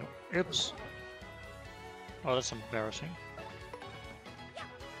remaining. Oops. Oh, that's embarrassing.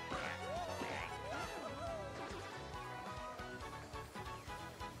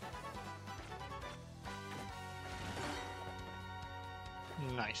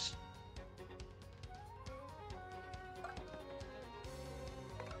 Nice.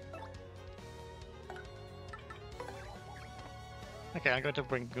 Okay, I'm going to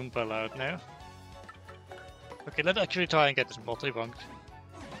bring Goomba out now. Okay, let's actually try and get this multi-bunked.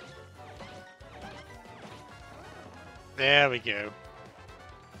 There we go.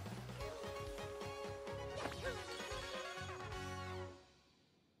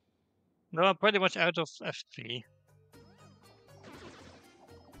 No, I'm pretty much out of FP.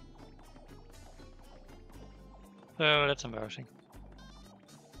 So that's embarrassing.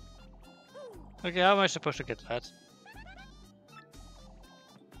 Okay, how am I supposed to get that?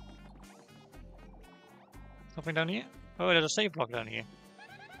 Something down here? Oh, there's a save block down here.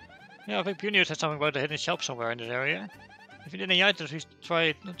 Yeah, I think Punius has something about a hidden shop somewhere in this area. If you need any items, we should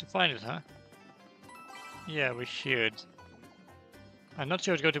try not to find it, huh? Yeah, we should. I'm not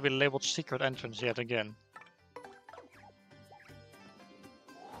sure it's going to be labeled secret entrance yet again.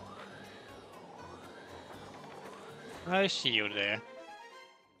 I see you there.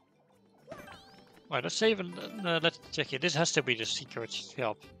 Right, let's save and let's check here. This has to be the secret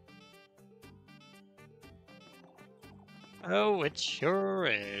shop. Oh, it sure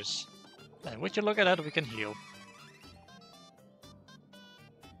is. And would you look at that, we can heal.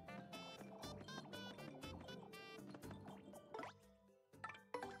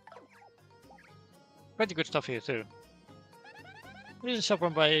 Pretty good stuff here too. This is a shop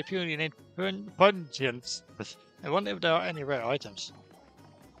run by a puny named Pungent. I wonder if there are any rare items.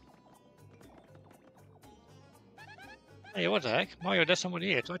 Hey, what the heck? Mario, there's someone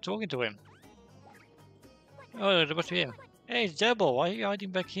here. Try talking to him. Oh, there must be him. Hey, Jebble, why are you hiding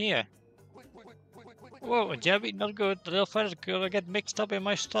back here? Whoa, Jebby, not good. The little feather's gonna get mixed up in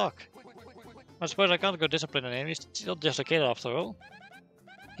my stock. I suppose I can't go discipline him. He's still just a kid after all.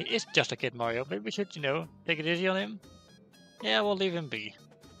 He is just a kid, Mario. Maybe we should, take it easy on him. Yeah, we'll leave him be.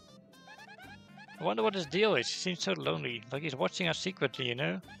 I wonder what his deal is. He seems so lonely, like he's watching us secretly,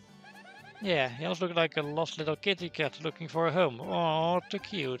 Yeah, he almost looks like a lost little kitty cat looking for a home. Oh, too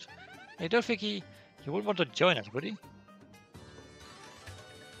cute. I don't think he would want to join us, would he?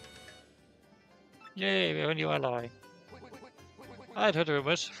 Yay, we have a new ally. I'd heard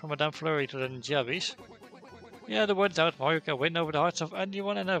rumors from Madame Flurry to the Njabbies. Yeah, the word's out, Mario can win over the hearts of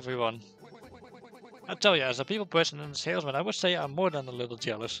anyone and everyone. I tell you, as a people person and a salesman, I would say I'm more than a little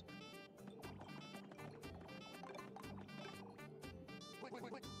jealous.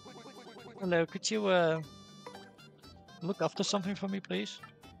 Hello, could you look after something for me, please?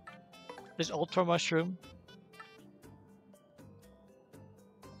 This ultra mushroom.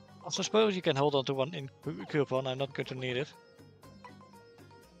 I suppose you can hold on to one in coupon. I'm not going to need it.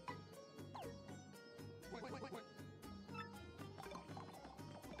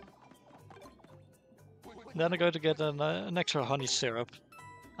 Then I'm going to get an extra honey syrup.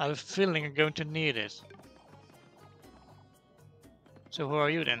 I have a feeling I'm going to need it. So who are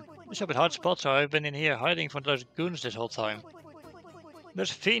you then? It's a bit hard spot, so I've been in here hiding from those goons this whole time.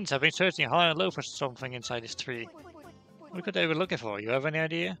 Those fiends have been searching high and low for something inside this tree. What could they be looking for? You have any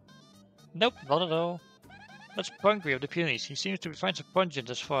idea? Nope, not at all. That's Pungry of the Punies. He seems to be fine so pungent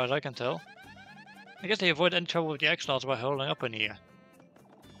as far as I can tell. I guess they avoid any trouble with the X-Laws by holding up in here.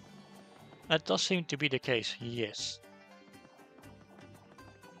 That does seem to be the case, yes.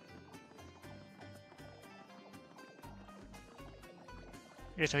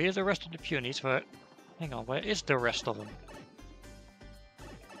 Okay, so here's the rest of the Punies, but... Hang on, where is the rest of them?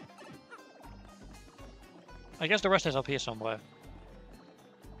 I guess the rest is up here somewhere.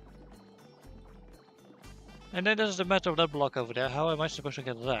 And then there's the matter of that block over there. How am I supposed to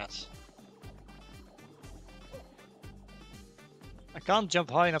get that? I can't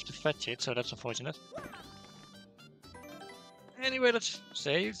jump high enough to fetch it, so that's unfortunate. Anyway, let's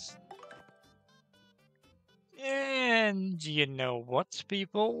save. And you know what,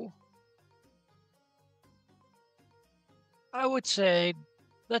 people? I would say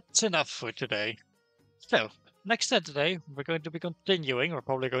that's enough for today. So, next Saturday, we're going to be continuing. We're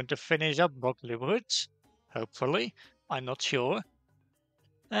probably going to finish up Boggly Woods. Hopefully. I'm not sure.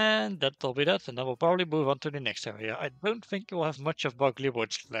 And that'll be that, and then we'll probably move on to the next area. I don't think we'll have much of Boggly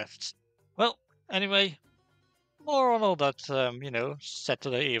Woods left. Well, anyway, more on all that,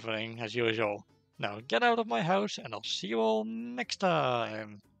 Saturday evening, as usual. Now get out of my house, and I'll see you all next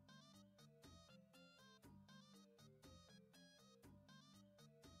time.